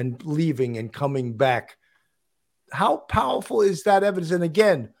and leaving and coming back? How powerful is that evidence? And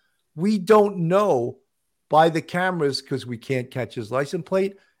again, we don't know by the cameras because we can't catch his license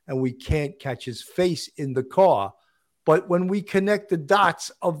plate and we can't catch his face in the car. But when we connect the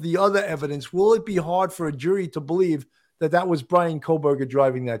dots of the other evidence, will it be hard for a jury to believe that that was Brian Kohberger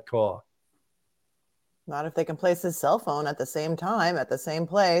driving that car? Not if they can place his cell phone at the same time, at the same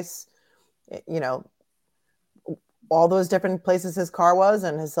place. You know, all those different places his car was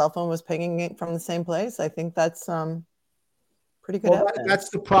and his cell phone was pinging it from the same place. I think that's pretty good evidence. That's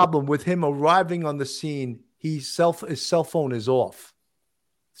the problem with him arriving on the scene. His cell phone is off.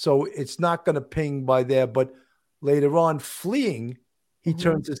 So it's not going to ping by there. But later on, fleeing, he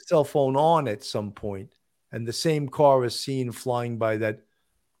turns his cell phone on at some point, and the same car is seen flying by that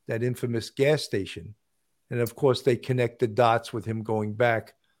infamous gas station. And of course, they connect the dots with him going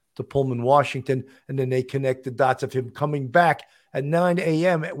back to Pullman, Washington, and then they connect the dots of him coming back at 9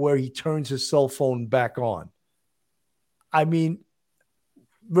 a.m. where he turns his cell phone back on. I mean,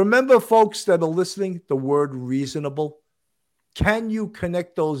 remember, folks that are listening, the word reasonable. Can you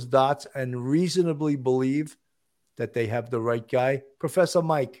connect those dots and reasonably believe that they have the right guy? Professor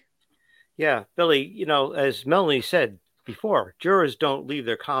Mike. Yeah, Billy, you know, as Melanie said before, jurors don't leave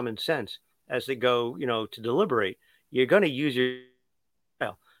their common sense as they go, you know, to deliberate. You're going to use your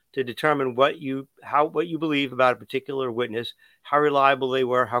trial to determine what you believe about a particular witness, how reliable they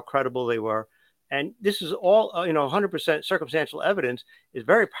were, how credible they were. And this is all, 100% circumstantial evidence is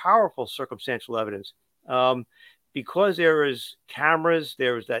very powerful circumstantial evidence. Because there is cameras,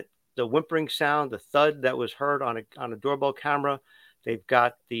 there was the whimpering sound, the thud that was heard on a doorbell camera. They've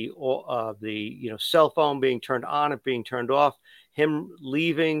got the cell phone being turned on and being turned off. Him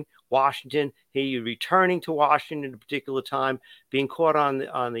leaving Washington, he returning to Washington at a particular time, being caught on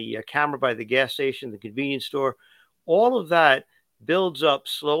the camera by the gas station, the convenience store. All of that builds up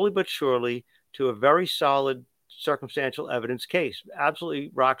slowly but surely to a very solid circumstantial evidence case.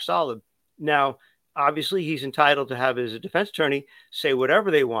 Absolutely rock solid. Now, obviously, he's entitled to have his defense attorney say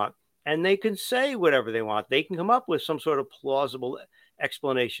whatever they want, and they can say whatever they want. They can come up with some sort of plausible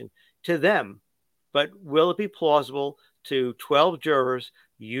explanation to them. But will it be plausible to 12 jurors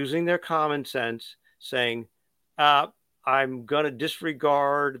using their common sense saying, I'm going to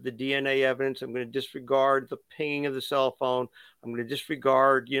disregard the DNA evidence. I'm going to disregard the pinging of the cell phone. I'm going to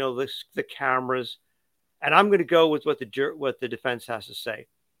disregard, the cameras, and I'm going to go with what the defense has to say.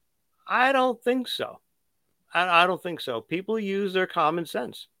 I don't think so. I don't think so. People use their common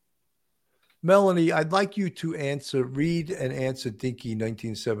sense. Melanie, I'd like you to read and answer Dinky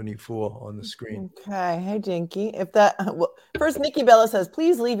 1974 on the screen. Okay. Hey, Dinky. First, Nikki Bella says,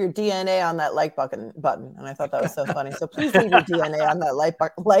 please leave your DNA on that like button. And I thought that was so funny. So please leave your DNA on that like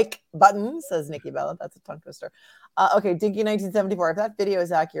button, says Nikki Bella. That's a tongue twister. Okay. Dinky 1974. If that video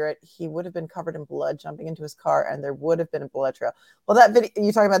is accurate, he would have been covered in blood jumping into his car, and there would have been a blood trail. Well, that video,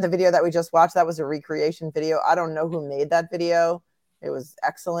 you're talking about the video that we just watched, that was a recreation video. I don't know who made that video. It was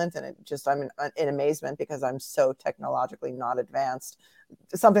excellent, and I'm in amazement because I'm so technologically not advanced.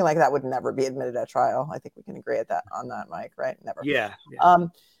 Something like that would never be admitted at trial. I think we can agree on that, Mike, right? Never. Yeah.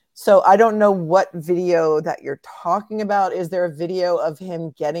 So I don't know what video that you're talking about. Is there a video of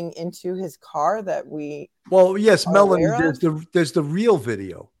him getting into his car that we? Well, yes, Melanie. There's the real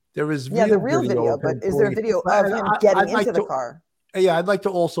video. There is the real video, but is there a video of him getting into the car? Yeah, I'd like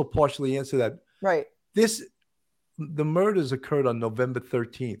to also partially answer that. Right. The murders occurred on November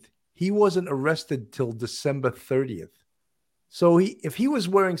 13th. He wasn't arrested till December 30th. So if he was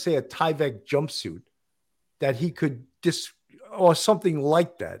wearing, say, a Tyvek jumpsuit that he could or something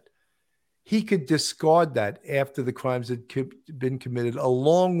like that, he could discard that after the crimes had been committed,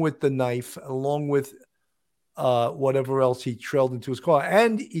 along with the knife, along with whatever else he trailed into his car,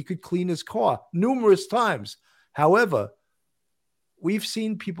 and he could clean his car numerous times. However, we've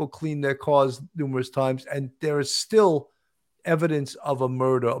seen people clean their cars numerous times, and there is still evidence of a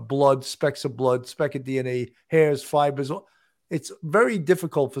murder, blood, specks of blood, speck of DNA, hairs, fibers. it's very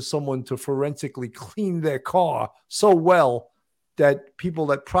difficult for someone to forensically clean their car so well that people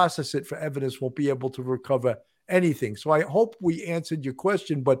that process it for evidence won't be able to recover anything. So I hope we answered your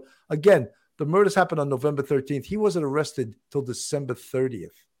question. But again, the murders happened on November 13th. He wasn't arrested till December 30th.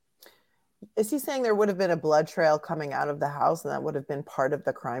 Is he saying there would have been a blood trail coming out of the house and that would have been part of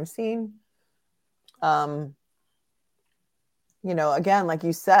the crime scene? You know, again, like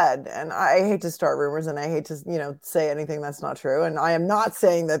you said, and I hate to start rumors and I hate to, you know, say anything that's not true. And I am not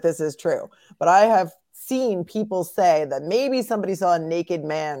saying that this is true, but I have seen people say that maybe somebody saw a naked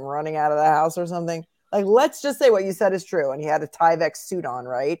man running out of the house or something. Like, let's just say what you said is true. And he had a Tyvek suit on,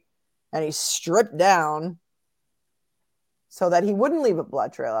 right? And he stripped down so that he wouldn't leave a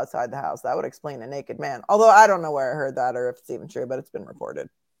blood trail outside the house. That would explain a naked man. Although I don't know where I heard that or if it's even true, but it's been reported.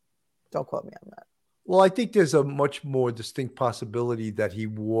 Don't quote me on that. Well, I think there's a much more distinct possibility that he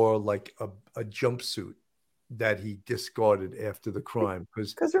wore like a jumpsuit that he discarded after the crime.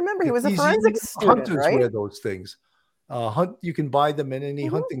 Because remember, he was a forensics student, hunters right? wear those things. You can buy them in any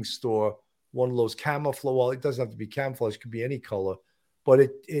hunting store. One of those camouflage. Well, it doesn't have to be camouflage; it could be any color, but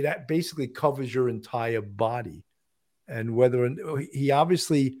it basically covers your entire body. And whether he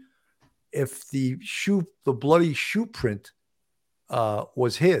obviously, if the bloody shoe print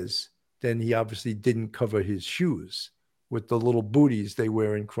was his, then he obviously didn't cover his shoes with the little booties they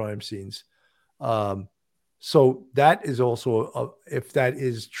wear in crime scenes. So that is also, if that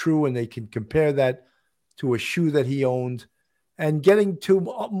is true and they can compare that to a shoe that he owned, and getting to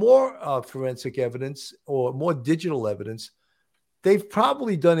more forensic evidence or more digital evidence, they've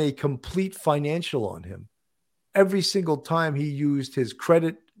probably done a complete financial on him. Every single time he used his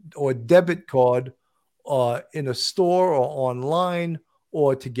credit or debit card in a store or online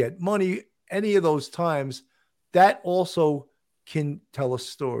or to get money, any of those times, that also can tell a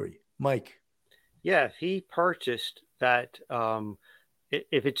story. Mike. Yeah, if he purchased that,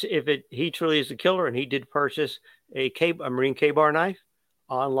 he truly is the killer and he did purchase a marine K-bar knife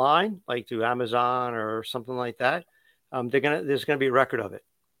online, like through Amazon or something like that, there's gonna be a record of it.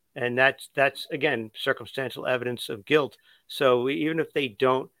 And that's again, circumstantial evidence of guilt. So even if they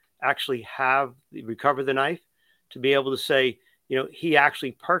don't actually recover the knife, to be able to say, you know, he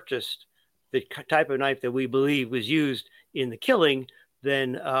actually purchased the type of knife that we believe was used in the killing,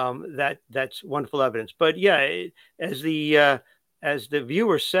 then that's wonderful evidence. But yeah, as the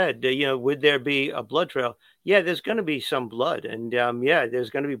viewer said, you know, would there be a blood trail? Yeah, there's going to be some blood, and yeah, there's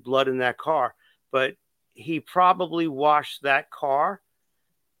going to be blood in that car. But he probably washed that car,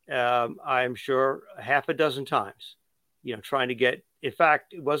 I'm sure, half a dozen times. You know, trying to get. In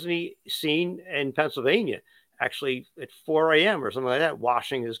fact, wasn't he seen in Pennsylvania actually at 4 a.m. or something like that,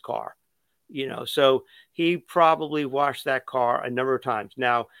 washing his car? You know, so he probably washed that car a number of times.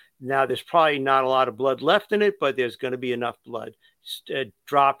 Now there's probably not a lot of blood left in it, but there's going to be enough blood.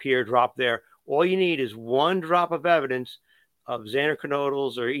 Drop here, drop there. All you need is one drop of evidence of Xander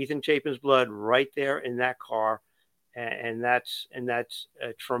Knodels or Ethan Chapin's blood right there in that car, and that's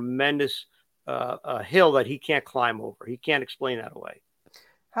a tremendous hill that he can't climb over. He can't explain that away.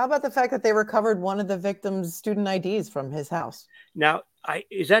 How about the fact that they recovered one of the victim's student IDs from his house? Now,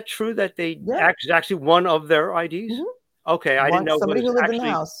 is that true that they actually one of their IDs? Mm-hmm. Okay, I didn't know somebody who lived in the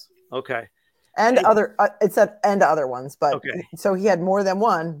house. Okay, and other it said and other ones, but okay. So he had more than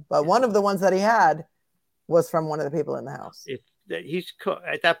one, but one of the ones that he had was from one of the people in the house. He's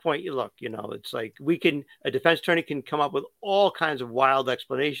at that point. You look, you know, it's like a defense attorney can come up with all kinds of wild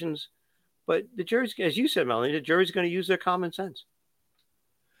explanations, but the jury's, as you said, Melanie, the jury's going to use their common sense.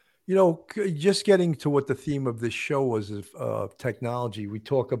 You know, just getting to what the theme of this show was of technology, we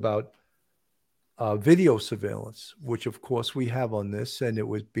talk about video surveillance, which of course we have on this. And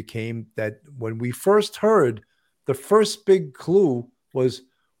it became that when we first heard, the first big clue was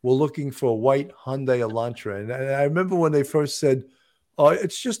we're looking for a white Hyundai Elantra. And I remember when they first said,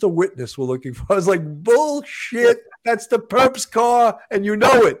 it's just a witness we're looking for. I was like, bullshit. That's the perp's car. And you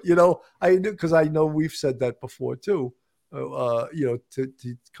know it, you know, because I know we've said that before too. You know,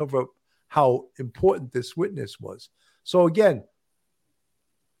 to cover up how important this witness was. So again,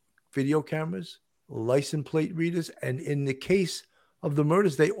 video cameras, license plate readers, and in the case of the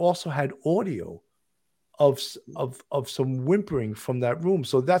murders, they also had audio of some whimpering from that room.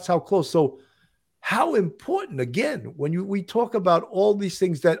 So that's how close. So how important, again, when we talk about all these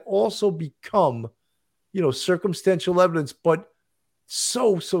things that also become, you know, circumstantial evidence, but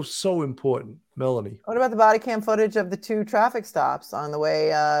so important. Melanie. What about the body cam footage of the 2 traffic stops on the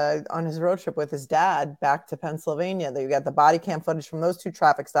way on his road trip with his dad back to Pennsylvania? You got the body cam footage from those 2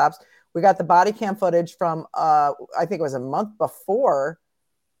 traffic stops. We got the body cam footage from, I think it was a month before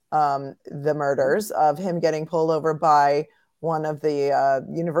the murders, of him getting pulled over by one of the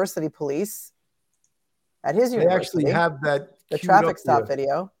university police at his They university. actually have that the queued traffic up stop here.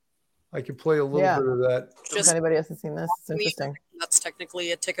 video. I can play a little Yeah. bit of that. If anybody hasn't seen this, it's interesting. That's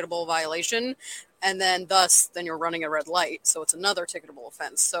technically a ticketable violation, and then then you're running a red light, so it's another ticketable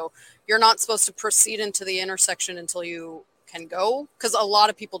offense. So you're not supposed to proceed into the intersection until you can go, because a lot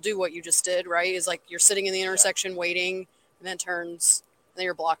of people do what you just did, right? Is like you're sitting in the intersection waiting, and then turns, and then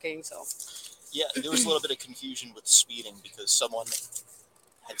you're blocking. So yeah, there was a little bit of confusion with speeding because someone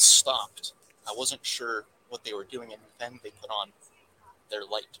had stopped. I wasn't sure what they were doing, and then they put on their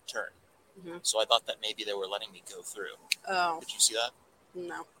light to turn. Mm-hmm. So I thought that maybe they were letting me go through. Oh. Did you see that?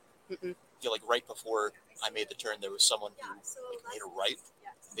 No. Mm-mm. Yeah, like right before I made the turn, there was someone who made a right.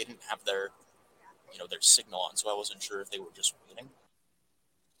 They didn't have their signal on, so I wasn't sure if they were just waiting.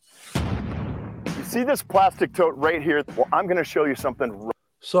 You see this plastic tote right here? Well, I'm going to show you something.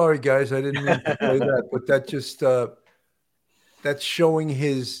 Sorry, guys, I didn't mean to play that, but that just that's showing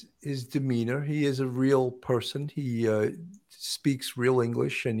his demeanor. He is a real person. He speaks real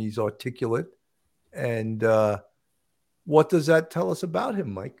English, and he's articulate. And what does that tell us about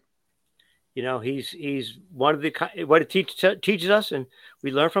him, Mike? He's one of what it teaches us, and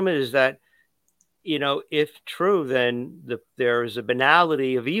we learn from it, is that if true, then there is a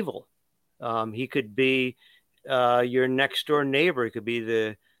banality of evil. He could be your next door neighbor. He could be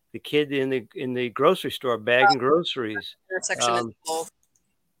the kid in the grocery store bagging groceries.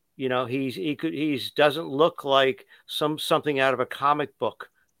 He doesn't look like something out of a comic book,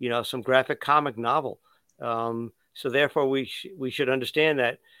 some graphic comic novel. So therefore we should understand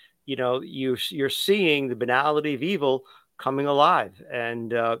that, you're seeing the banality of evil coming alive,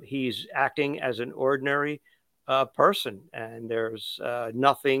 and he's acting as an ordinary person, and there's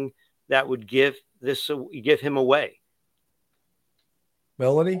nothing that would give him away.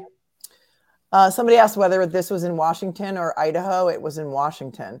 Melanie? Somebody asked whether this was in Washington or Idaho. It was in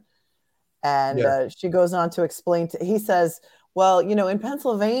Washington. And she goes on to explain, he says, well, in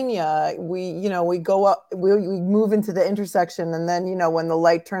Pennsylvania, we go up, we move into the intersection. And then, when the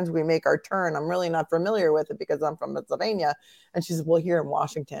light turns, we make our turn. I'm really not familiar with it because I'm from Pennsylvania. And she says, well, here in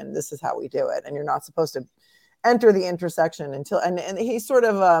Washington, this is how we do it. And you're not supposed to enter the intersection until, and he sort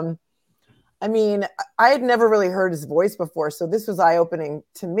of, I had never really heard his voice before, so this was eye-opening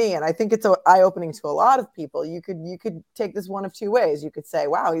to me, and I think it's eye-opening to a lot of people. You could take this one of two ways. You could say,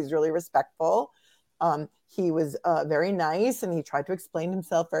 wow, he's really respectful. He was very nice, and he tried to explain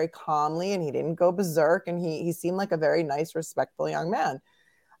himself very calmly, and he didn't go berserk, and he seemed like a very nice, respectful young man.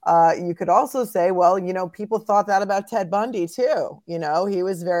 You could also say, well, people thought that about Ted Bundy too. He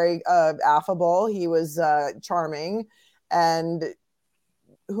was very affable. He was charming, and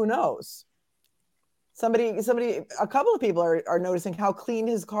who knows? A couple of people are noticing how clean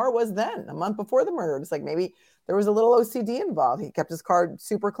his car was then, a month before the murder. It's like maybe there was a little OCD involved. He kept his car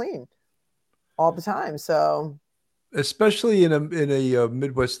super clean all the time. So, especially in a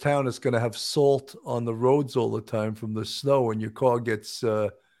Midwest town, it's going to have salt on the roads all the time from the snow, and your car gets.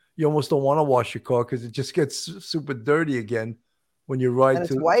 You almost don't want to wash your car because it just gets super dirty again when you ride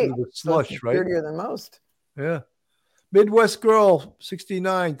through the slush, so it's right? Dirtier than most. Yeah. Midwest Girl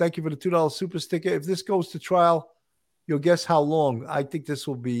 69, thank you for the $2 super sticker. If this goes to trial, you'll guess how long. I think this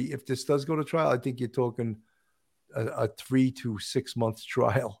will be, if this does go to trial, I think you're talking a 3 to 6 month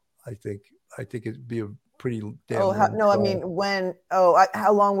trial. I think it'd be a pretty damn long trial.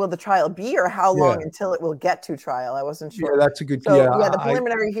 How long will the trial be, or how long until it will get to trial? I wasn't sure. Yeah, that's a good. So, the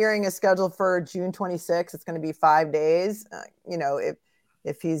preliminary hearing is scheduled for June 26th. It's going to be 5 days.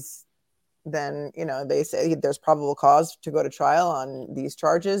 If he's, then they say there's probable cause to go to trial on these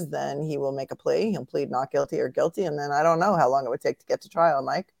charges, then he will make a plea. He'll plead not guilty or guilty, and then I don't know how long it would take to get to trial.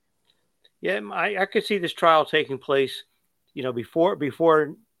 Mike? Yeah, I could see this trial taking place,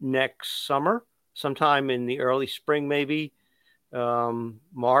 before next summer, sometime in the early spring, maybe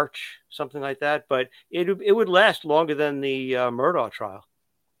March, something like that. But it would last longer than the Murdaugh trial.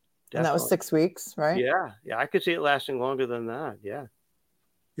 Definitely. And that was 6 weeks, right? Yeah, I could see it lasting longer than that. Yeah.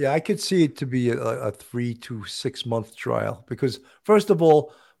 Yeah, I could see it to be a 3 to 6 month trial because, first of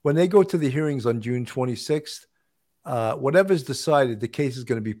all, when they go to the hearings on June 26th, whatever's decided, the case is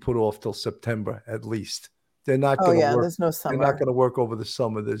going to be put off till September at least. They're not going to work. There's no summer. They're not going to work over the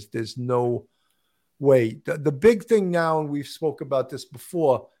summer. There's no way. The big thing now, and we've spoke about this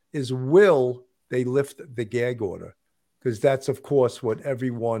before, is will they lift the gag order? Because that's, of course, what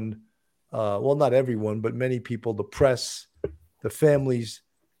everyone, well, not everyone, but many people, the press, the families,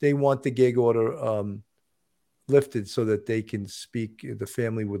 they want the gag order lifted so that they can speak. The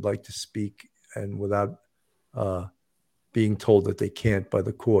family would like to speak and without being told that they can't by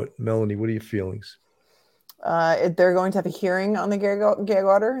the court. Melanie, what are your feelings? They're going to have a hearing on the gag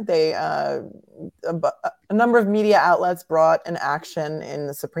order. A number of media outlets brought an action in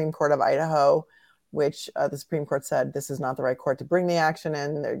the Supreme Court of Idaho, which the Supreme Court said this is not the right court to bring the action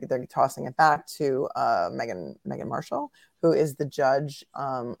in. They're tossing it back to Megan Marshall, who is the judge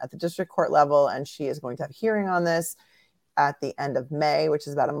at the district court level, and she is going to have a hearing on this at the end of May, which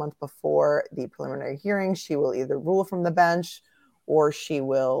is about a month before the preliminary hearing. She will either rule from the bench or she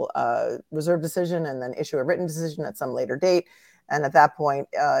will reserve decision and then issue a written decision at some later date. And at that point,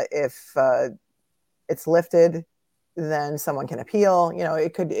 if it's lifted, then someone can appeal.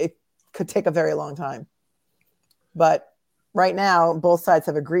 It could take a very long time. But right now, both sides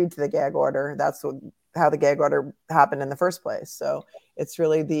have agreed to the gag order. That's how the gag order happened in the first place. So it's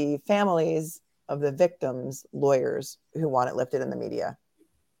really the families of the victims' lawyers who want it lifted in the media.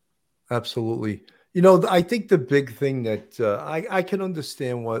 Absolutely. I think the big thing that I can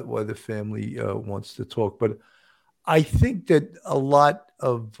understand why the family wants to talk, but I think that a lot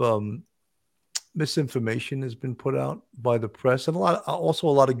of misinformation has been put out by the press, and a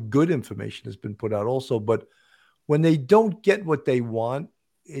lot of good information has been put out also. But when they don't get what they want,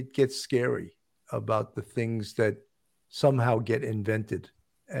 it gets scary about the things that somehow get invented,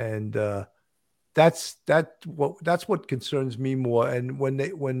 and that's what concerns me more. And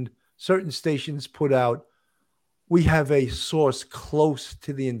when certain stations put out, we have a source close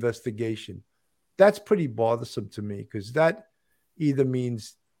to the investigation, that's pretty bothersome to me, because that either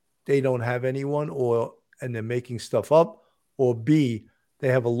means they don't have anyone and they're making stuff up, or B, they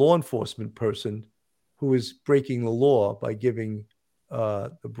have a law enforcement person who is breaking the law by giving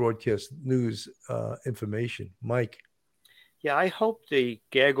the broadcast news information. Mike. Yeah, I hope the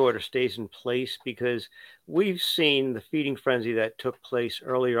gag order stays in place, because we've seen the feeding frenzy that took place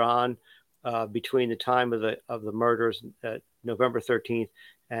earlier on between the time of the murders at November 13th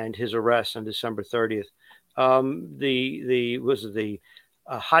and his arrest on December 30th. The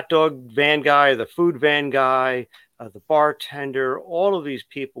hot dog van guy, the food van guy, the bartender, all of these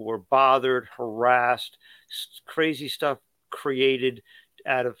people were bothered, harassed, crazy stuff created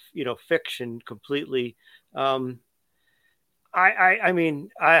out of fiction completely. I mean,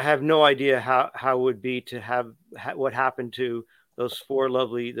 I have no idea how it would be to have what happened to the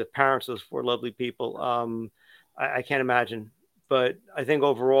parents of those four lovely people. I can't imagine, but I think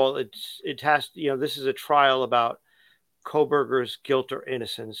overall it has, this is a trial about Kohberger's guilt or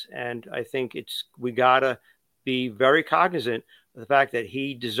innocence. And I think we gotta be very cognizant of the fact that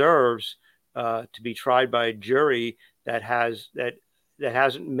he deserves to be tried by a jury that hasn't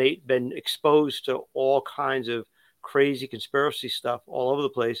been exposed to all kinds of crazy conspiracy stuff all over the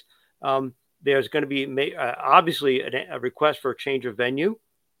place. There's going to be obviously a request for a change of venue.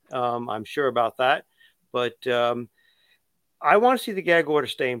 I'm sure about that, but I want to see the gag order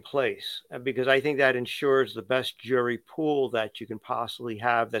stay in place, because I think that ensures the best jury pool that you can possibly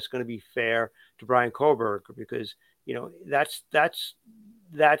have. That's going to be fair to Brian Kohberger, because that's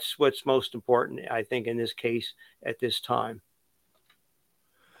what's most important, I think, in this case at this time.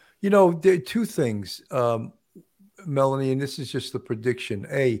 There are two things. Melanie, and this is just the prediction.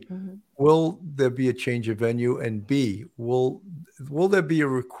 A, will there be a change of venue? And B, will there be a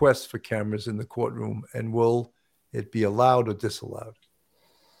request for cameras in the courtroom? And will it be allowed or disallowed?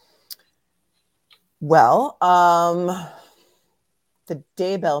 Well, the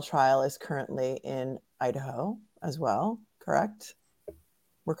Daybell trial is currently in Idaho as well, correct?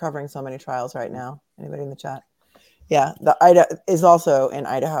 We're covering so many trials right now. Anybody in the chat? Yeah, the Idaho is also in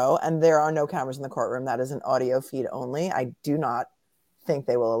Idaho, and there are no cameras in the courtroom. That is an audio feed only. I do not think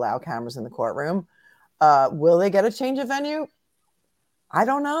they will allow cameras in the courtroom. Will they get a change of venue? I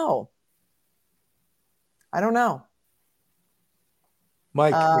don't know.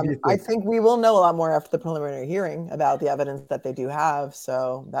 Mike, what do you think? I think we will know a lot more after the preliminary hearing about the evidence that they do have.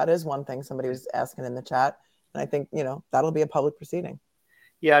 So that is one thing somebody was asking in the chat. And I think, that'll be a public proceeding.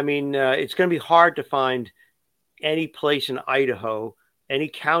 Yeah, I mean, it's going to be hard to find any place in Idaho, any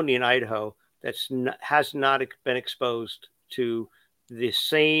county in Idaho has not been exposed to the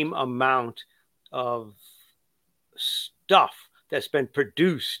same amount of stuff that's been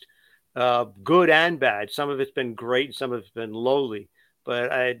produced, good and bad. Some of it's been great, some of it's been lowly.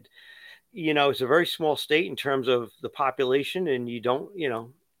 But it's a very small state in terms of the population, and you don't,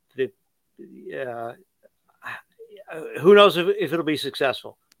 who knows if it'll be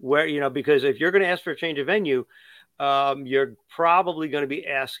successful. Because if you're going to ask for a change of venue, you're probably going to be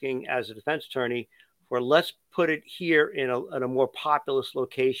asking, as a defense attorney, for let's put it here in a more populous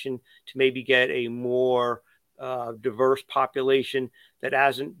location to maybe get a more diverse population that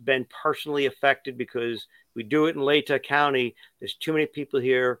hasn't been personally affected, because we do it in Latah County. There's too many people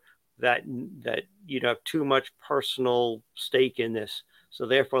here that you'd have too much personal stake in this. So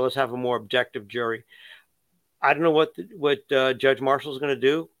therefore, let's have a more objective jury. I don't know what Judge Marshall's going to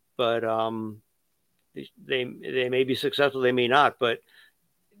do, but they may be successful, they may not. But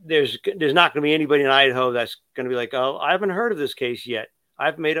there's not going to be anybody in Idaho that's going to be like, oh, I haven't heard of this case yet.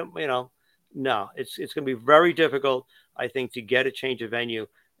 I've made up, no, it's going to be very difficult, I think, to get a change of venue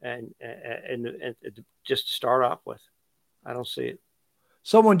and just to start off with. I don't see it.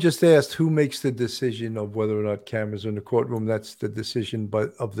 Someone just asked who makes the decision of whether or not cameras are in the courtroom. That's the decision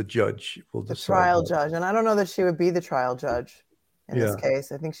of the judge. The trial judge. And I don't know that she would be the trial judge in this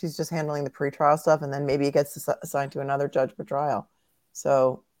case. I think she's just handling the pretrial stuff, and then maybe it gets assigned to another judge for trial.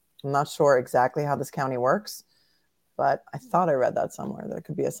 So I'm not sure exactly how this county works, but I thought I read that somewhere, that it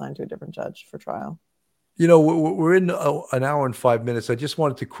could be assigned to a different judge for trial. We're in an hour and 5 minutes. I just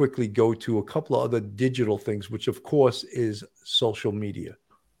wanted to quickly go to a couple of other digital things, which of course is social media.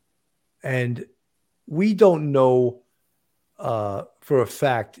 And we don't know for a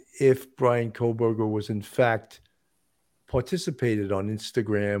fact if Brian Kohberger was in fact participated on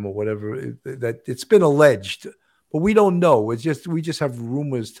Instagram or whatever, that it's been alleged, but we don't know. We just have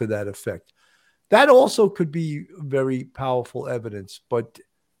rumors to that effect. That also could be very powerful evidence. But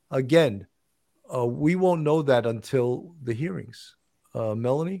again, we won't know that until the hearings.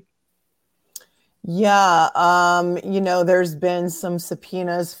 Melanie? Yeah. There's been some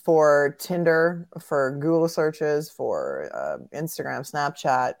subpoenas for Tinder, for Google searches, for Instagram,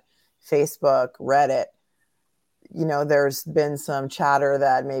 Snapchat, Facebook, Reddit. There's been some chatter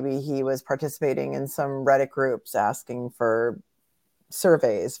that maybe he was participating in some Reddit groups asking for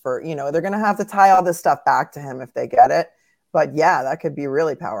surveys for, they're going to have to tie all this stuff back to him if they get it. But yeah, that could be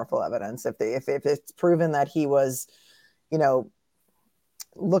really powerful evidence if it's proven that he was,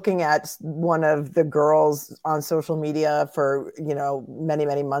 looking at one of the girls on social media for, many,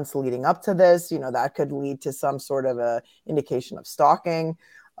 many months leading up to this, that could lead to some sort of a indication of stalking.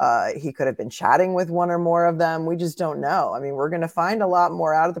 He could have been chatting with one or more of them. We just don't know. I mean, we're going to find a lot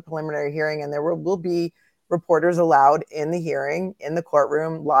more out of the preliminary hearing, and there will be reporters allowed in the hearing, in the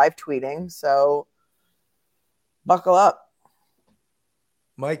courtroom, live tweeting. So buckle up.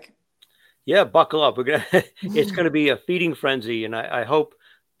 Mike? Yeah, buckle up. It's going to be a feeding frenzy, and I hope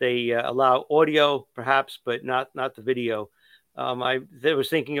they allow audio, perhaps, but not the video. I was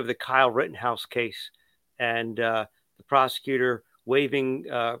thinking of the Kyle Rittenhouse case, and the prosecutor waving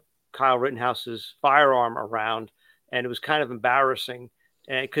Kyle Rittenhouse's firearm around, and it was kind of embarrassing.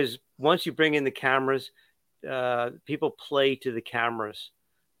 And because once you bring in the cameras, people play to the cameras,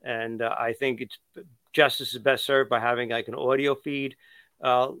 and I think justice is best served by having like an audio feed.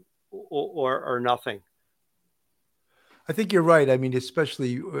 Or nothing. I think you're right. I mean,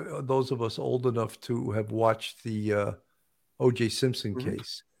 especially those of us old enough to have watched the O.J. Simpson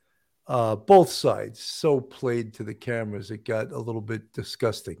case. Both sides so played to the cameras, it got a little bit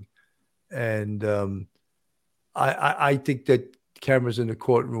disgusting. And I think that cameras in the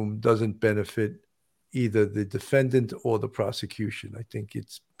courtroom doesn't benefit either the defendant or the prosecution. I think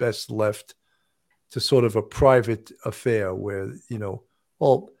it's best left to sort of a private affair where,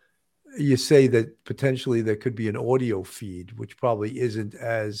 you say that potentially there could be an audio feed, which probably isn't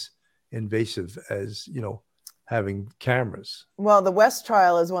as invasive as, having cameras. Well, the West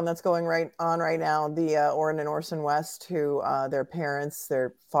trial is one that's going on right now. The Orrin and Orson West, who their parents,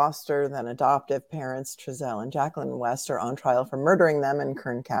 their foster, then adoptive parents, Trezell and Jacqueline West, are on trial for murdering them in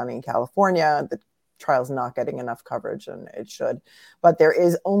Kern County, California. The trial's not getting enough coverage, and it should. But there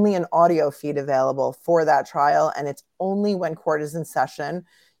is only an audio feed available for that trial, and it's only when court is in session.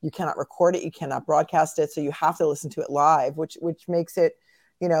 You cannot record it. You cannot broadcast it. So you have to listen to it live, which makes it,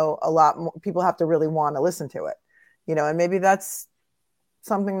 a lot more, people have to really want to listen to it, and maybe that's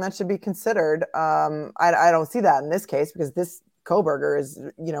something that should be considered. I don't see that in this case, because this Kohberger is,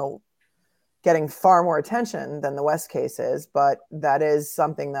 getting far more attention than the West case is, but that is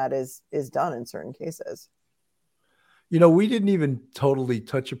something that is done in certain cases. We didn't even totally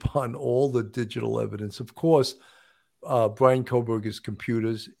touch upon all the digital evidence. Of course, Brian Kohberger's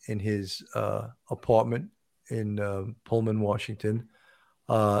computers in his apartment in Pullman, Washington,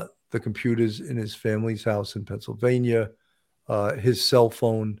 the computers in his family's house in Pennsylvania, his cell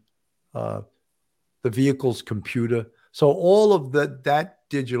phone, the vehicle's computer. So all of that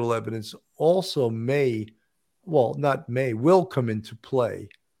digital evidence also will come into play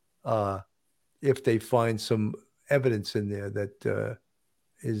if they find some evidence in there that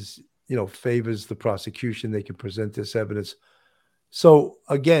is favors the prosecution. They can present this evidence. So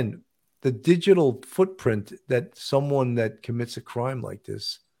again, the digital footprint that someone that commits a crime like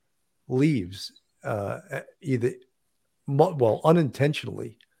this leaves,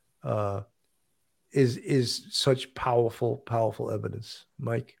 unintentionally, is such powerful evidence,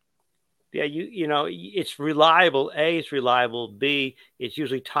 Mike. Yeah, it's reliable. A, it's reliable. B, it's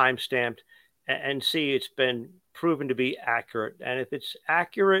usually time stamped, and C, it's been proven to be accurate. And if it's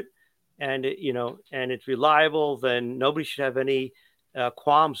accurate and and it's reliable, then nobody should have any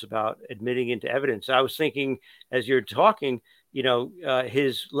qualms about admitting into evidence. I was thinking as you're talking,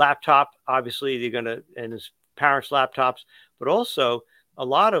 his laptop, obviously and his parents' laptops, but also a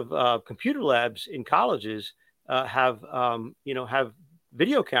lot of computer labs in colleges have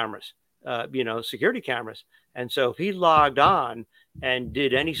video cameras, security cameras. And so if he logged on and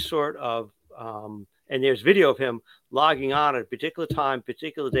did any sort of, and there's video of him logging on at a particular time,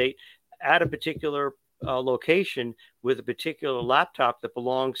 particular date, at a particular location with a particular laptop that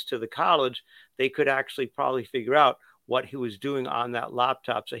belongs to the college, they could actually probably figure out what he was doing on that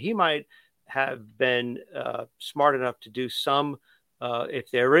laptop. So he might have been smart enough to do some, if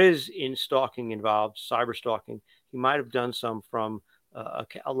there is in stalking involved, cyber stalking, he might have done some from a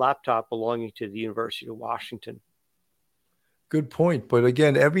laptop belonging to the University of Washington. Good point. But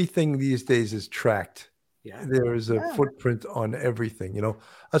again, everything these days is tracked. Yeah. There is a footprint on everything. I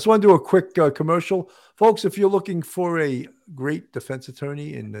just want to do a quick commercial. Folks, if you're looking for a great defense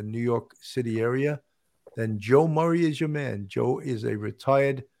attorney in the New York City area, then Joe Murray is your man. Joe is a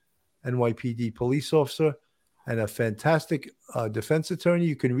retired NYPD police officer and a fantastic defense attorney.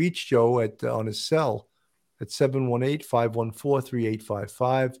 You can reach Joe on his cell at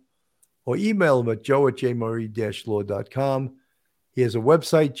 718-514-3855 or email him at joe@jmurray-law.com. He has a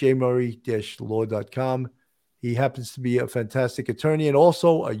website, jmurray-law.com. He happens to be a fantastic attorney and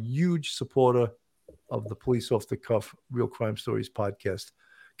also a huge supporter of the Police Off the Cuff Real Crime Stories podcast.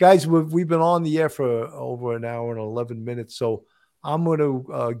 Guys, we've been on the air for over an hour and 11 minutes, so I'm going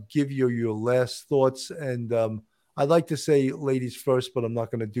to give you your last thoughts. And I'd like to say ladies first, but I'm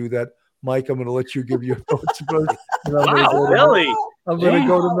not going to do that. Mike, I'm going to let you give your thoughts first. Wow, really? I'm going to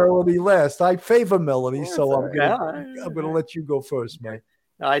go to Melanie last. I favor Melanie, so I'm going to let you go first, Mike.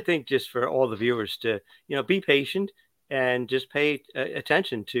 I think just for all the viewers to, be patient and just pay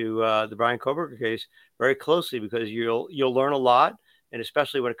attention to the Brian Kohberger case very closely, because you'll learn a lot, and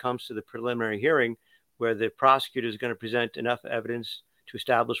especially when it comes to the preliminary hearing, where the prosecutor is going to present enough evidence to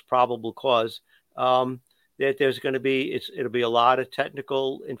establish probable cause. That there's going to be, it'll be a lot of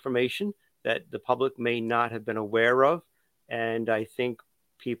technical information that the public may not have been aware of. And I think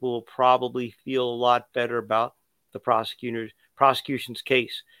people will probably feel a lot better about the prosecution's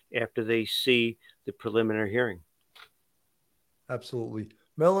case after they see the preliminary hearing. Absolutely.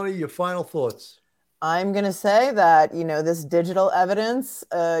 Melanie, your final thoughts. I'm going to say that, this digital evidence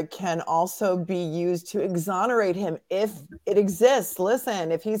can also be used to exonerate him if it exists.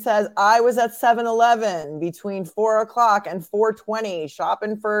 Listen, if he says, I was at 7-Eleven between 4 o'clock and 4:20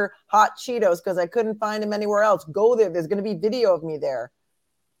 shopping for hot Cheetos because I couldn't find him anywhere else, go there. There's going to be video of me there.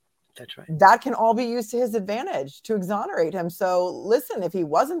 That's right. That can all be used to his advantage to exonerate him. So listen, if he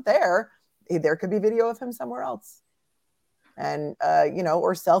wasn't there, there could be video of him somewhere else. And,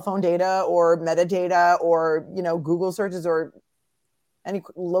 or cell phone data or metadata or, Google searches or any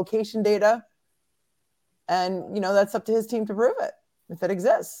location data. And, that's up to his team to prove it. If it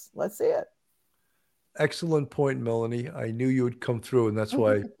exists, let's see it. Excellent point, Melanie. I knew you would come through, and that's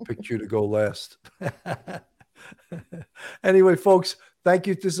why I picked you to go last. Anyway, folks, thank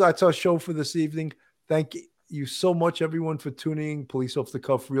you. That's our show for this evening. Thank you so much, everyone, for tuning in. Police Off the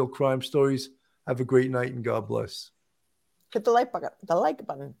Cuff, Real Crime Stories. Have a great night, and God bless. Hit the like button.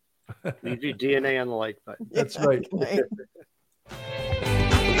 Leave your DNA on the like button. That's right. One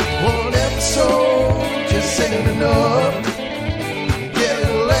episode just ain't enough. Get a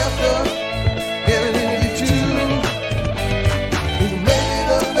little laughter.